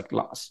this asset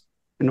class.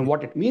 And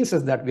what it means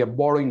is that we are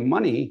borrowing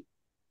money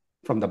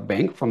from the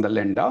bank, from the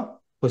lender,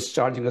 who's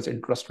charging us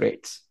interest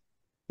rates.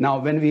 Now,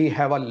 when we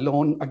have a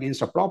loan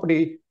against a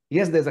property,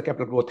 yes, there's a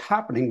capital growth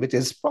happening, which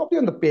is probably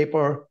on the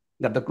paper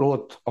that the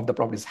growth of the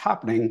property is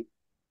happening.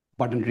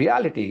 But in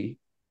reality,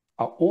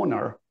 our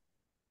owner,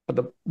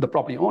 the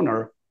property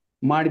owner,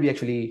 might be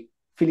actually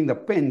feeling the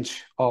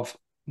pinch of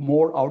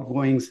more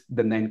outgoings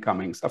than the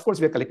incomings. Of course,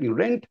 we are collecting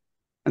rent,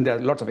 and there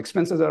are lots of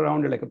expenses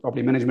around it, like a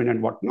property management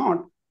and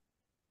whatnot.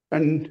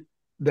 And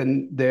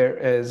then there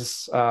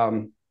is,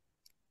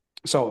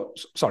 so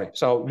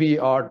we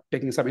are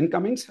taking some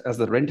incomings as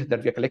the rent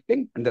that we are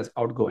collecting, and there's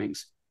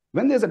outgoings.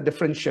 When there's a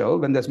differential,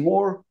 when there's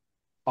more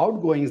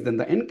outgoings than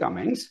the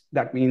incomings,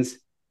 that means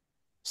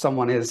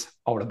someone is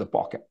out of the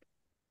pocket.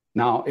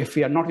 Now, if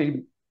we are not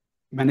really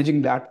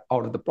managing that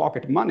out of the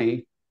pocket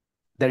money,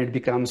 then it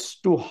becomes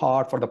too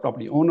hard for the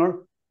property owner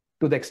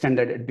to the extent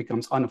that it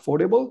becomes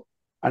unaffordable.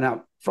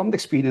 And from the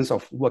experience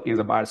of working as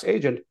a buyer's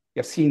agent, we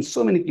have seen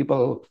so many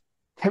people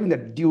having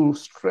that due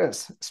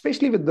stress,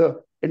 especially with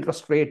the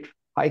interest rate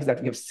hikes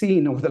that we have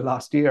seen over the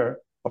last year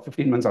or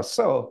 15 months or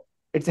so.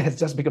 It has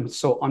just become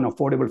so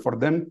unaffordable for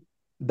them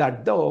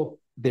that though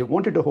they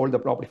wanted to hold the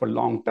property for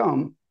long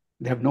term,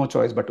 they have no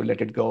choice but to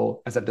let it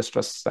go as a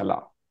distressed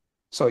seller.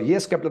 So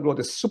yes, capital growth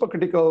is super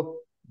critical,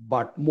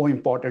 but more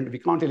important, we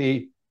can't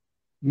really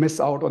miss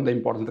out on the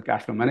importance of the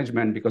cash flow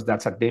management, because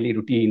that's a daily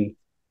routine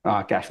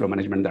cash flow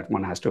management that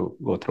one has to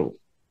go through.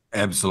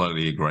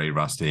 Absolutely agree,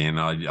 Rusty. And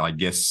I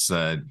guess,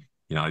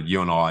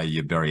 you and I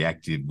are very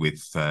active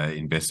with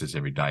investors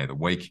every day of the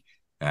week.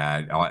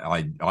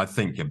 I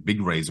think a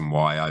big reason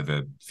why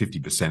over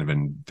 50%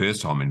 of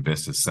first-time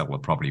investors sell a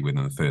property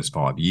within the first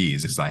 5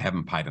 years is they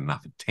haven't paid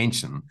enough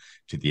attention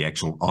to the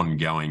actual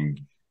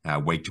ongoing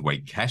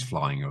week-to-week cash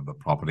flowing of the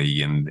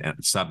property, and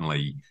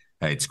suddenly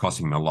it's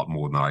costing them a lot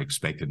more than I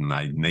expected, and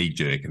they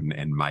knee-jerk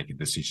and make a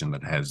decision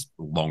that has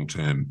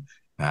long-term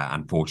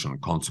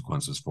unfortunate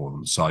consequences for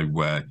them. So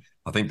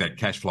I think that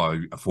cash flow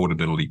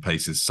affordability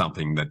piece is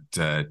something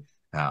that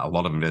a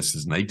lot of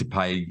investors need to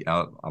pay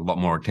a lot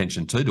more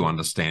attention to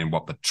understand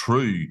what the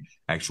true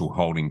actual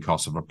holding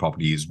cost of a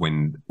property is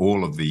when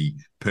all of the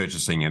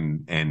purchasing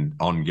and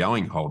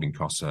ongoing holding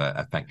costs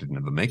are factored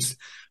into the mix.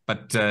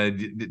 But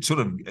sort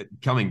of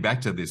coming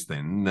back to this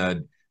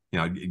then,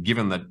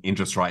 given that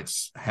interest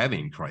rates have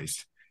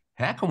increased,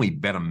 how can we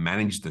better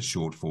manage the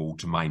shortfall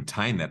to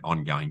maintain that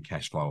ongoing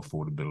cash flow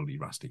affordability,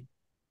 Rusty?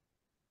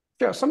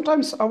 Yeah,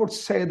 sometimes I would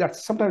say that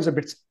sometimes a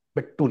bit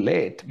too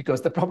late,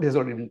 because the property has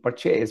already been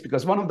purchased.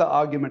 Because one of the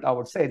argument I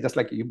would say, just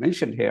like you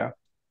mentioned here,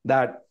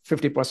 that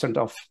 50%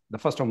 of the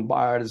first-time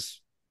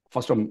buyers,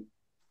 first-time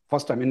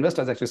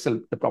investors actually sell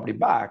the property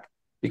back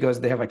because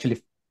they have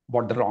actually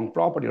bought the wrong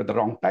property or the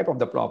wrong type of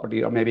the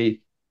property, or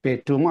maybe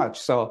paid too much.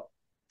 So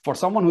for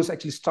someone who's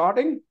actually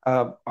starting,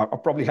 I'll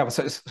probably have a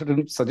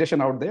certain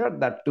suggestion out there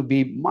that to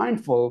be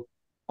mindful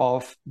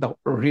of the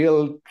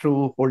real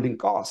true holding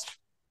cost.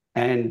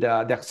 And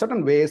there are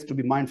certain ways to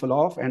be mindful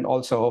of, and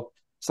also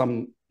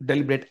some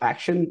deliberate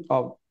action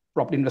a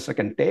property investor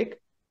can take.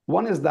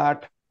 One is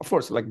that, of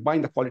course, like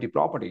buying the quality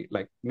property,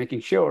 like making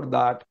sure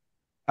that,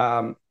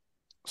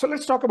 so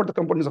let's talk about the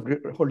components of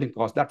holding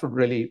cost. That would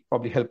really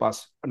probably help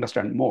us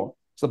understand more.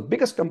 So the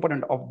biggest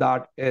component of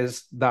that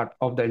is that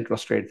of the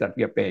interest rates that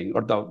we are paying,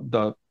 or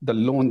the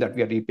loan that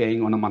we are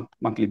repaying on a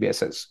monthly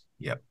basis.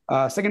 Yep.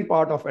 Second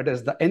part of it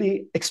is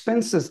any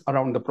expenses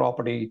around the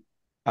property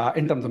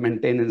in terms of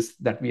maintenance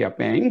that we are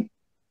paying.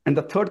 And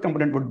the third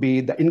component would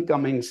be the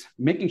incomings,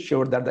 making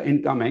sure that the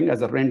incoming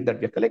as a rent that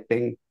we are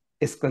collecting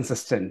is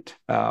consistent,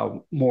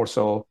 more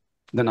so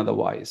than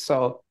otherwise.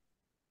 So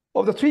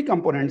of the three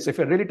components, if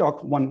we really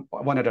talk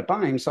one at a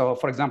time, so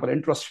for example,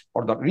 interest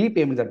or the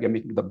repayment that we are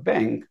making to the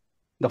bank,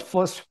 the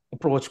first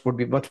approach would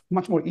be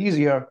much more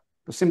easier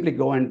to simply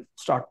go and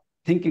start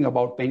thinking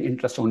about paying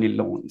interest-only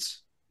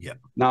loans. Yeah.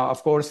 Now,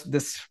 of course,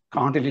 this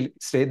can't really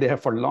stay there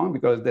for long,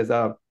 because there's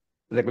a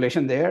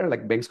regulation there,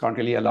 like banks can't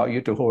really allow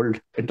you to hold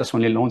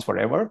interest-only loans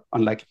forever,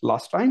 unlike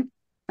last time.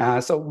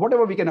 So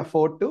whatever we can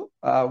afford to,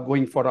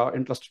 going for our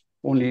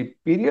interest-only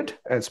period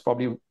is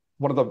probably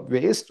one of the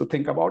ways to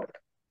think about it.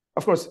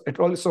 Of course, it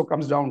also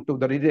comes down to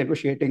the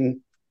renegotiating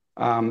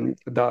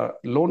the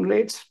loan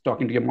rates,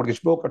 talking to your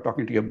mortgage broker,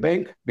 talking to your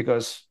bank,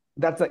 because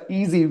that's an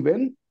easy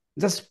win.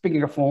 Just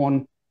picking a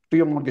phone to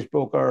your mortgage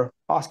broker,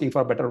 asking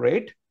for a better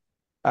rate,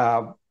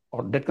 or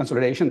debt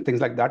consolidation, things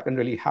like that can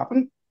really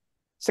happen.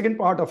 Second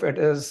part of it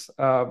is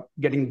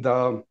getting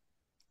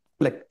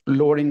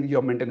lowering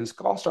your maintenance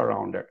cost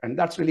around it. And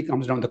that really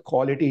comes down to the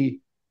quality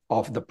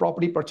of the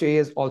property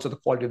purchase, also the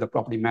quality of the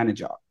property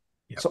manager.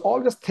 Yep. So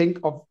always think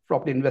of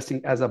property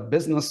investing as a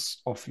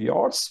business of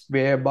yours,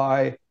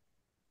 whereby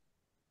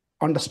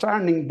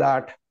understanding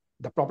that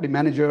the property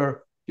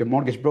manager, your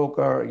mortgage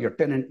broker, your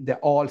tenant, they're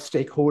all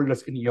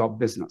stakeholders in your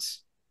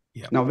business.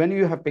 Yep. Now, when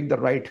you have picked the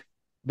right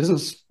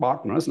business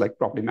partners, like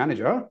property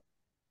manager,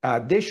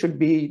 they should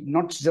be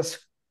not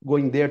just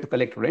going there to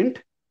collect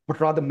rent, but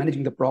rather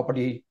managing the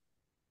property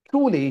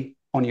truly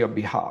on your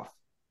behalf.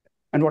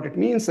 And what it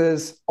means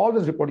is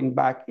always reporting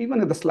back, even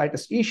at the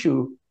slightest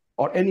issue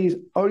or any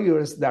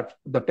arrears that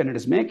the tenant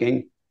is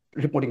making,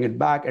 reporting it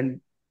back and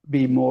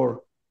be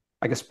more,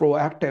 I guess,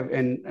 proactive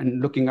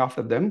in looking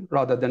after them,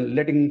 rather than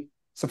letting,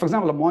 so for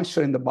example, a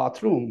moisture in the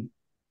bathroom,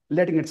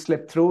 letting it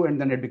slip through and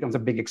then it becomes a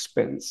big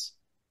expense,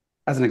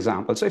 as an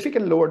example. So if you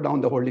can lower down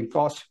the holding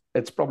cost,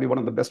 it's probably one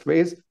of the best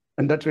ways.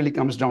 And that really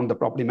comes down to the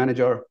property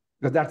manager,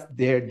 because that's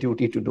their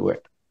duty to do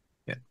it.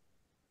 Yeah.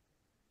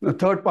 The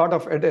third part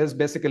of it is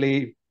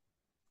basically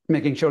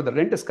making sure the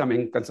rent is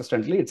coming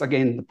consistently. It's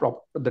again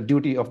the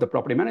duty of the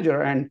property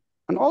manager. And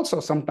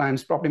also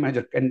sometimes property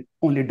manager can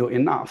only do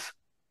enough.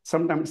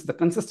 Sometimes the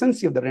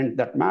consistency of the rent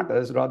that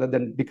matters, rather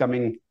than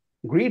becoming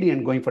greedy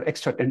and going for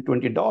extra $10,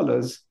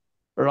 $20,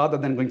 rather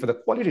than going for the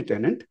quality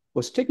tenant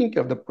who's taking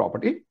care of the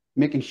property,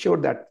 making sure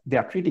that they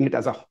are treating it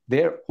as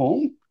their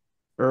home,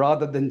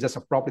 rather than just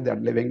a property they're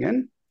living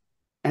in.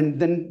 And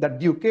then that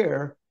due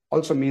care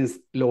also means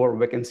lower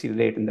vacancy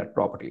rate in that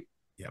property.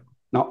 Yep.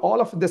 Now,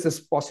 all of this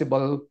is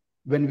possible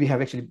when we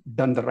have actually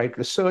done the right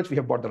research, we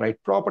have bought the right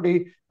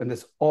property, and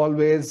there's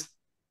always,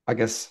 I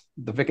guess,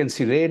 the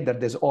vacancy rate, that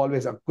there's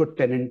always a good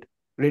tenant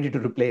ready to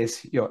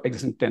replace your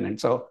existing tenant.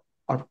 So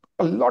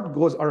a lot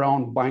goes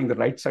around buying the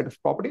right side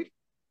of property.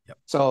 Yep.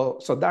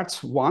 So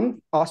that's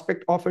one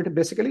aspect of it,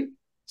 basically.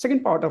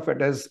 Second part of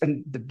it is,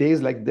 in the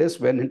days like this,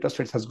 when interest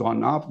rates has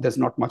gone up, there's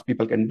not much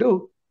people can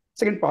do.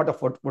 Second part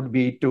of it would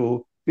be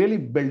to really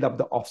build up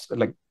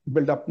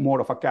build up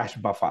more of a cash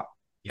buffer.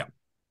 Yeah.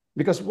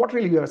 Because what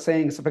really we are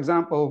saying is, for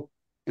example,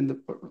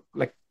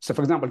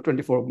 for example,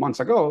 24 months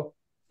ago,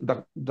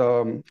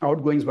 the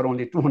outgoings were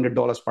only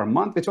 $200 per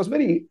month, which was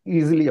very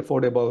easily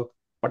affordable.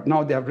 But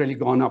now they have really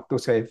gone up to,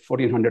 say,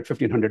 $1,400,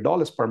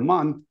 $1,500 per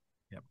month.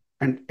 Yep.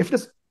 And if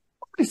it's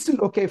still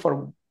okay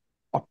for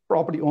a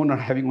property owner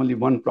having only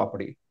one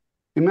property,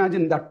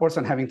 imagine that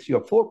person having 3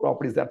 or 4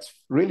 properties that's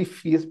really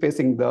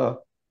facing the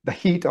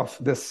heat of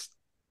this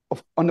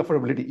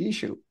unaffordability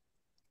issue.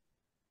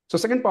 So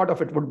second part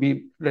of it would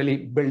be really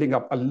building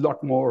up a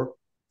lot more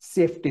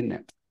safety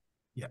net.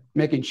 Yeah.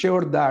 Making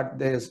sure that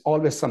there's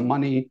always some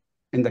money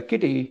in the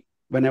kitty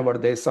whenever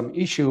there's some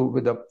issue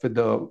with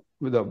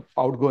the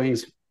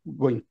outgoings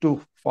going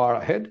too far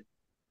ahead.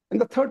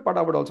 And the third part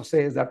I would also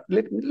say is that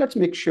let's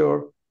make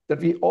sure that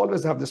we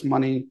always have this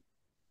money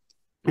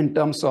in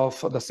terms of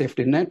the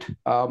safety net.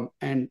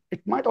 And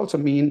it might also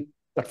mean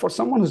that for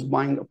someone who's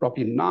buying a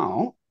property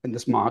now in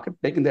this market,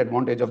 taking the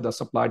advantage of the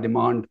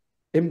supply-demand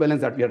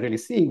imbalance that we are really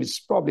seeing, which is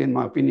probably, in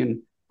my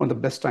opinion, one of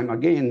the best time,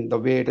 again, the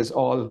way it is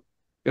all,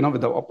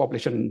 with the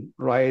population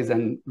rise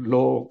and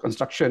low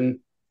construction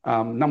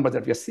numbers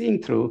that we are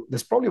seeing through,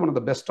 this is probably one of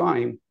the best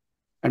time.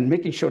 And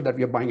making sure that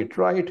we are buying it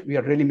right, we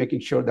are really making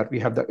sure that we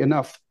have the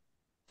enough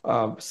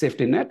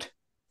safety net.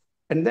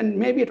 And then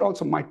maybe it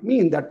also might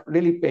mean that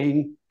really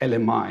paying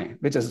LMI,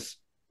 which is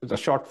the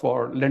short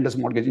for lender's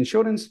mortgage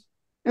insurance,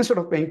 instead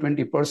of paying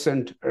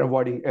 20%,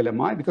 avoiding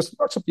LMI, because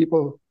lots of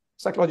people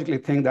psychologically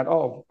think that,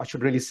 oh, I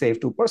should really save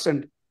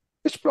 2%,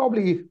 which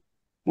probably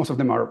most of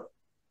them are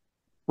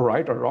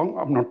right or wrong.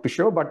 I'm not too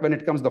sure. But when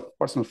it comes to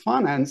personal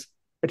finance,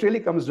 it really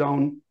comes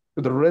down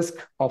to the risk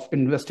of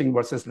investing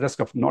versus risk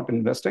of not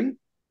investing.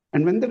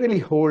 And when they really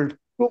hold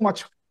too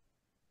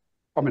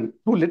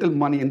little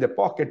money in their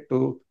pocket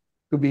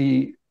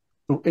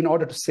in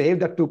order to save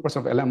that 2%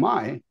 of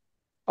LMI,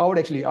 I would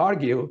actually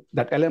argue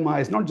that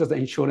LMI is not just the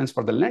insurance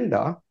for the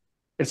lender,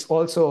 it's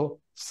also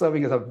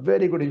serving as a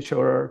very good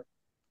insurance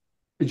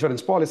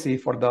policy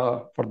for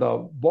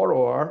the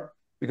borrower,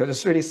 because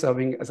it's really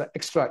serving as an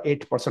extra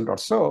 8% or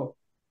so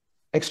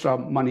extra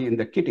money in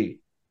the kitty.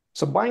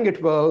 So buying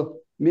it well,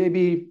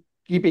 maybe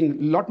keeping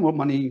a lot more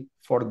money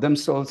for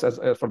themselves as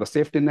for the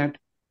safety net,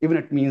 even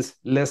it means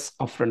less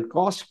upfront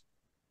cost,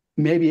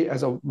 maybe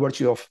as a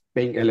virtue of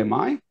paying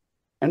LMI.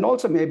 And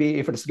also maybe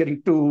if it's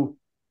getting too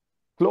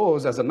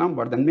close as a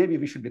number, then maybe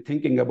we should be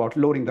thinking about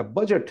lowering the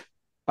budget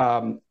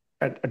at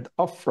the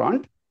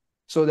upfront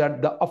so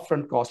that the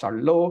upfront costs are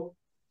low,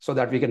 so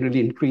that we can really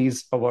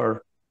increase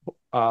our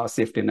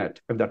safety net,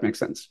 if that makes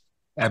sense.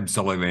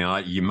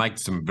 Absolutely. You make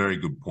some very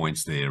good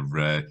points there.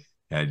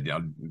 I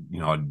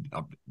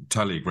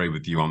totally agree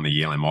with you on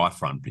the LMI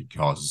front,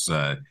 because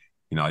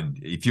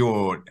if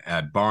you're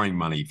borrowing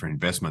money for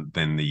investment,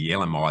 then the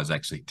LMI is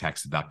actually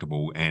tax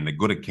deductible, and a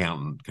good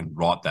accountant can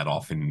write that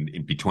off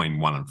in between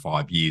 1 and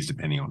 5 years,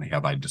 depending on how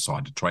they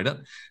decide to treat it.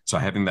 So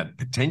having that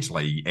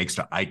potentially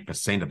extra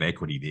 8% of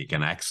equity that you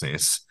can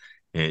access,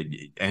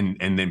 and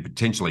then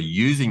potentially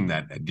using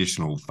that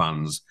additional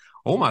funds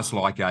almost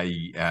like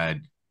a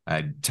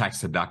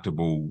tax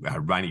deductible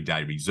rainy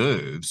day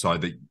reserve, so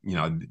that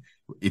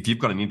if you've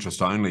got an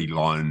interest only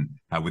loan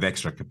with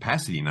extra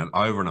capacity in it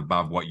over and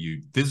above what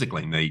you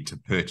physically need to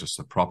purchase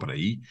the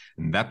property,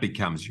 and that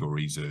becomes your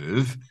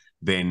reserve,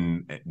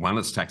 then 1,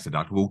 it's tax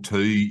deductible.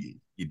 2,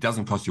 it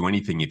doesn't cost you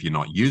anything if you're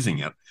not using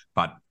it.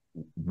 But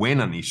when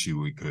an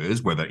issue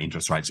occurs, whether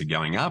interest rates are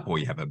going up or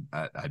you have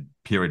a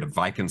period of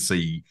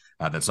vacancy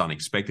that's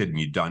unexpected and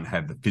you don't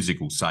have the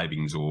physical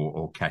savings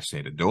or cash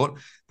there to do it,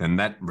 then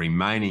that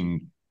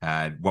remaining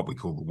what we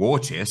call the war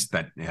chest,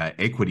 that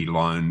equity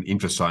loan,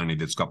 interest only,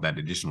 that's got that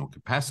additional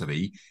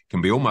capacity,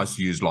 can be almost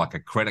used like a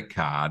credit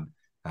card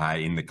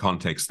in the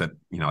context that,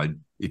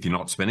 if you're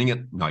not spending it,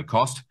 no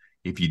cost.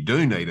 If you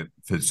do need it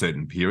for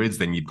certain periods,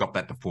 then you've got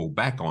that to fall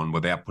back on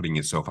without putting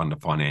yourself under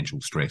financial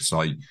stress.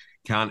 So I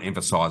can't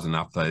emphasize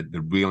enough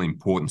the real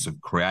importance of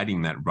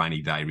creating that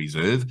rainy day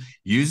reserve,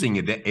 using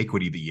the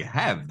equity that you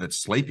have that's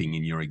sleeping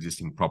in your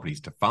existing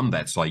properties to fund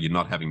that, so you're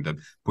not having to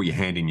put your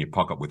hand in your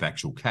pocket with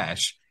actual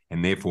cash,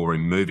 and therefore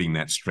removing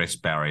that stress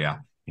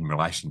barrier in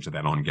relation to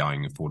that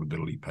ongoing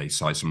affordability piece.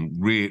 So some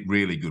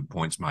really good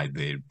points made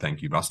there.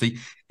 Thank you, Rusty.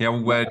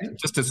 Now,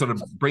 just to sort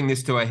of bring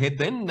this to a head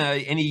then,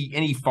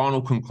 any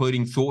final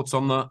concluding thoughts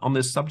on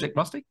this subject,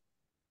 Rusty?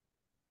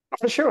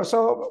 For sure.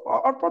 So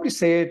I'll probably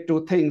say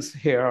 2 things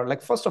here.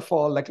 Like, first of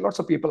all, like, lots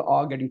of people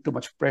are getting too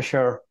much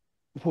pressure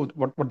what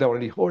they're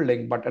already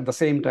holding, but at the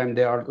same time,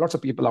 there are lots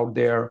of people out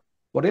there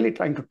who are really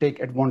trying to take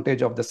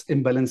advantage of this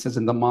imbalances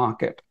in the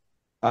market.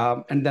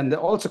 And then they're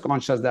also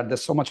conscious that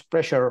there's so much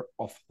pressure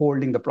of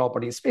holding the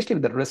property, especially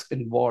with the risk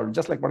involved,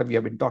 just like what we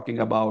have been talking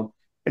about,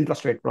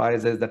 interest rate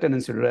rises, the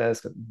tenancy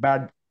risk,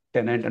 bad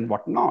tenant and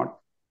whatnot.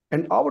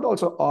 And I would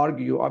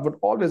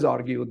always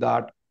argue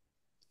that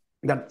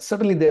that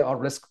certainly there are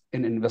risks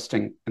in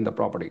investing in the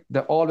property.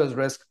 There are always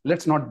risks.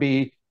 Let's not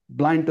be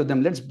blind to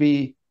them. Let's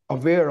be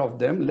aware of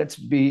them. Let's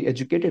be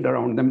educated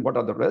around them. What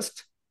are the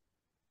risks?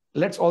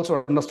 Let's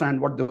also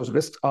understand what those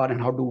risks are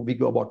and how do we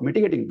go about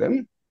mitigating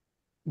them.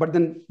 But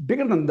then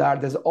bigger than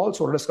that, there's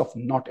also a risk of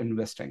not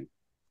investing.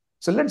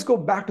 So let's go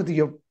back to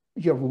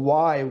your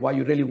why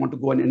you really want to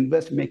go and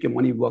invest, make your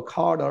money work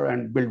harder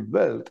and build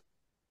wealth.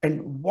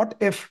 And what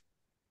if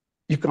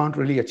you can't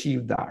really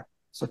achieve that?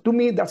 So to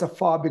me, that's a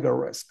far bigger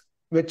risk,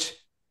 which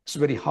is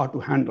very hard to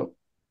handle.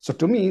 So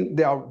to me,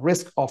 there are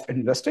risks of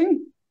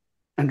investing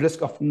and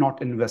risk of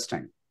not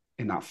investing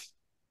enough.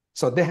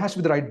 So there has to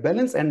be the right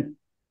balance. And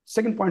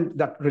second point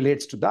that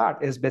relates to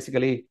that is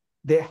basically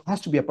there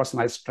has to be a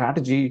personalized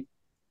strategy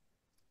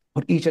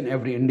for each and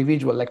every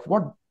individual, like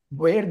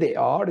where they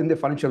are in their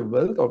financial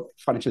wealth or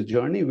financial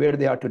journey, where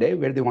they are today,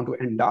 where they want to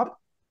end up,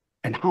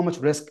 and how much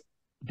risk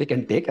they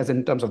can take as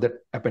in terms of their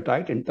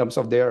appetite, in terms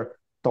of their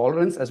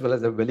tolerance, as well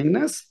as their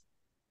willingness,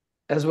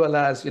 as well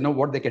as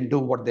what they can do,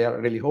 what they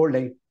are really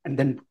holding, and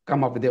then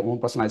come up with their own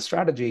personalized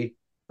strategy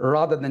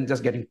rather than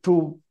just getting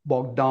too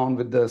bogged down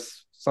with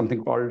this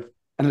something called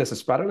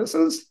analysis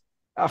paralysis.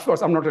 Of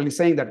course, I'm not really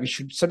saying that we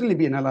should certainly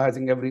be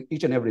analyzing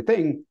each and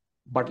everything,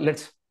 but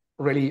let's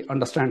really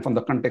understand from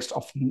the context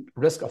of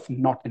risk of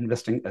not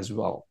investing as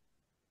well.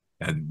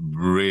 A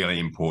really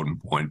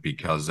important point,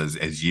 because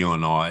as you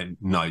and I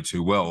know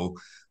too well,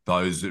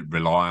 those that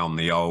rely on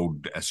the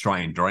old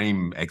Australian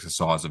dream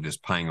exercise of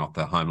just paying off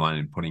their home loan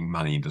and putting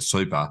money into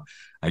super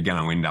are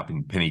going to end up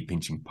in penny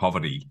pinching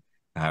poverty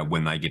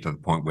when they get to the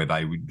point where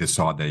they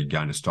decide they're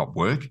going to stop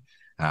work.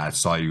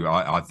 So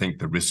I think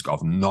the risk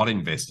of not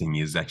investing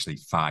is actually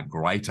far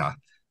greater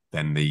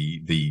than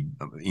the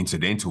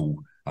incidental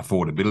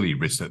affordability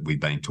risk that we've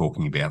been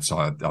talking about. So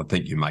I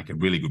think you make a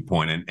really good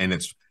point. And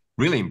it's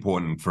really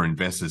important for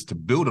investors to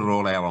build it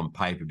all out on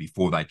paper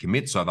before they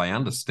commit, so they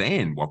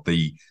understand what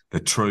the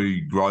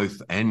true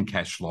growth and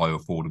cash flow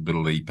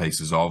affordability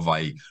pieces of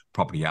a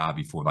property are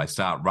before they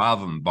start,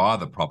 rather than buy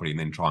the property and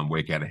then try and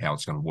work out how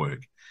it's going to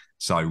work.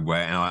 So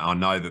I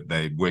know that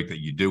the work that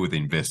you do with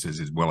investors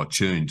is well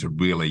attuned to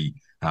really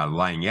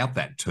laying out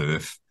that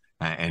turf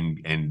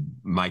and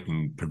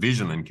making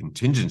provision and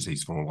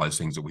contingencies for all those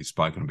things that we've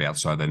spoken about,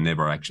 so they're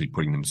never actually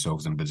putting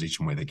themselves in a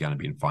position where they're going to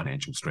be in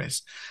financial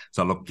stress.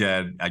 So look,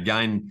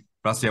 again,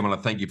 Rusty, I want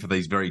to thank you for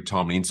these very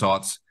timely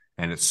insights,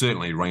 and it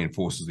certainly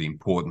reinforces the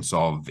importance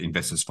of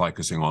investors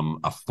focusing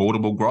on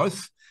affordable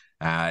growth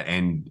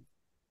and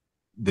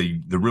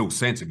the real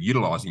sense of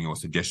utilising your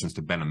suggestions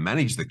to better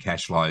manage the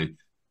cash flow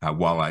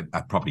while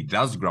a property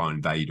does grow in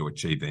value to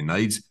achieve their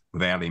needs,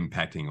 without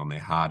impacting on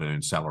their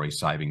hard-earned salary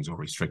savings or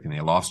restricting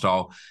their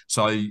lifestyle.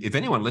 So if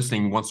anyone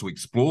listening wants to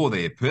explore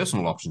their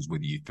personal options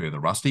with you further,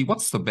 Rusty,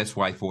 what's the best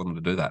way for them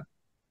to do that?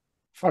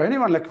 For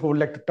anyone who would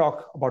like to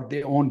talk about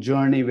their own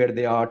journey, where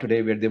they are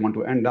today, where they want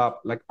to end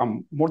up,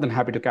 I'm more than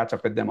happy to catch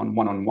up with them on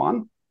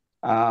one-on-one.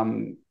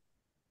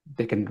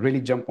 They can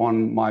really jump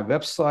on my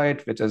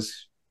website, which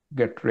is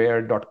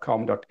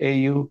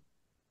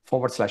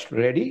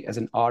getrare.com.au/ready, as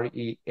in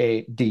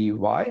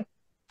READY,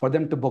 for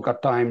them to book a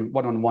time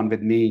one-on-one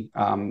with me,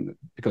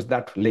 because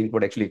that link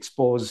would actually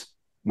expose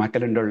my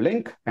calendar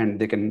link, and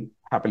they can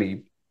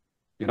happily,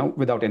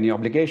 without any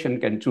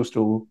obligation, can choose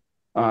to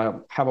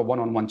have a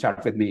one-on-one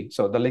chat with me.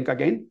 So the link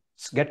again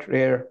is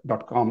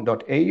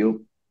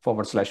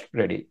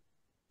getrare.com.au/ready.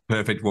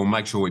 Perfect. We'll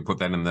make sure we put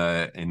that in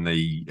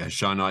the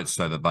show notes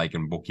so that they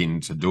can book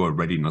in to do a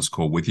readiness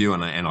call with you.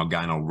 And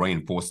again, I'll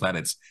reinforce that.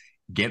 It's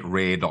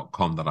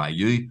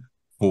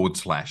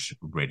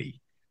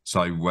getrare.com.au/ready.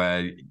 So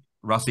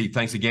Rusty,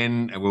 thanks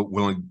again.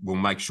 We'll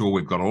make sure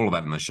we've got all of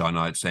that in the show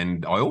notes.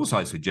 And I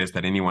also suggest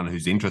that anyone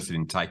who's interested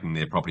in taking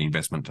their property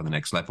investment to the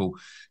next level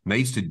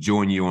needs to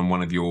join you on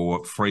one of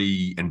your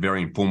free and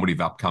very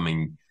informative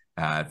upcoming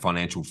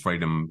Financial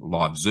Freedom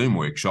Live Zoom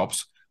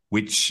workshops,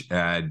 which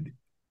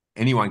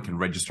anyone can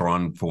register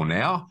on for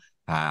now.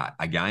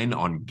 Again,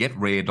 on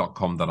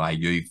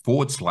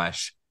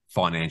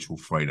getrare.com.au/financial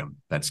freedom.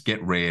 That's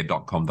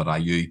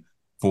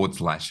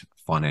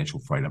getrare.com.au/financial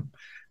freedom.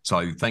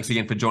 So thanks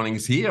again for joining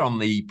us here on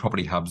the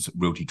Property Hub's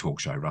Realty Talk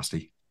Show,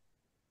 Rusty.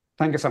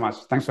 Thank you so much.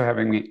 Thanks for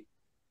having me.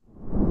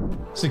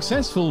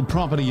 Successful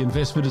property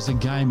investment is a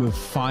game of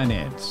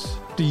finance.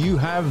 Do you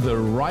have the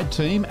right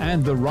team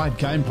and the right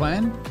game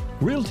plan?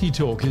 Realty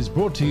Talk is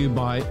brought to you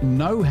by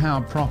Know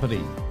How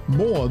Property.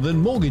 More than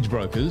mortgage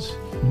brokers,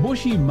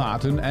 Bushy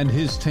Martin and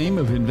his team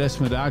of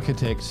investment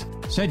architects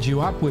set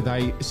you up with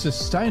a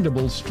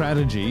sustainable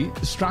strategy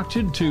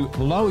structured to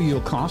lower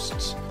your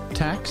costs,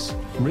 tax,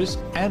 risk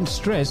and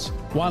stress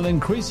while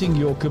increasing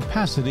your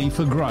capacity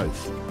for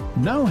growth.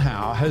 Know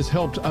How has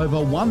helped over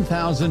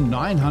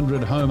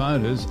 1,900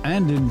 homeowners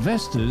and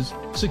investors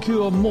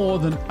secure more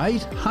than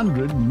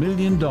 $800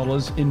 million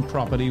in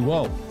property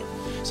wealth.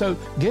 So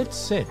get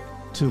set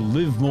to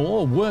live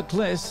more, work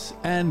less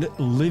and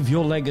live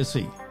your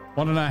legacy.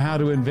 Want to know how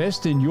to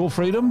invest in your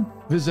freedom?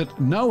 Visit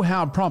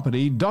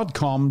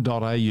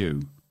knowhowproperty.com.au.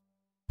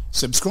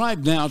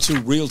 Subscribe now to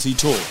Realty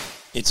Talk.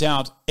 It's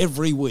out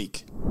every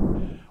week.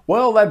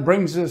 Well, that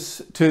brings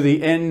us to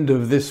the end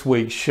of this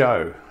week's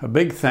show. A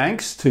big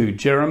thanks to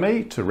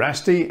Jeremy, to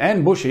Rusty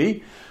and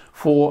Bushy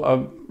for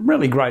a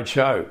really great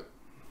show.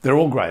 They're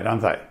all great,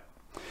 aren't they?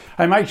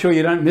 Hey, make sure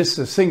you don't miss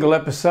a single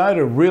episode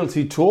of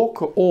Realty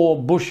Talk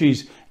or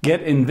Bushy's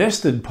Get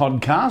Invested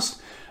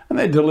podcast, and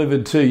they're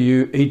delivered to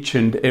you each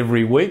and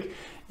every week.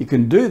 You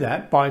can do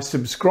that by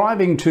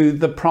subscribing to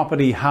the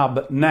Property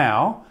Hub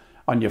now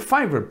on your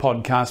favourite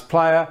podcast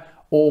player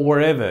or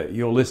wherever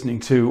you're listening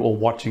to or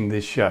watching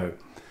this show.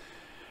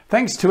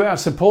 Thanks to our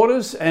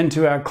supporters and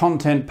to our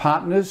content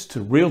partners,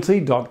 to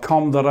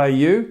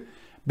realty.com.au,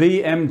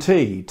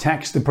 BMT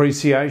Tax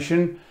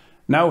Depreciation,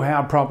 Know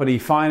How Property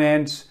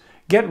Finance,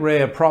 Get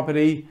Rare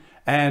Property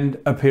and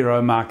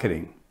Apiro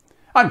Marketing.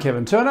 I'm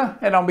Kevin Turner,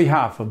 and on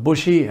behalf of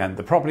Bushy and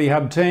the Property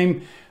Hub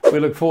team, we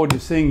look forward to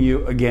seeing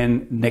you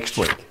again next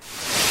week.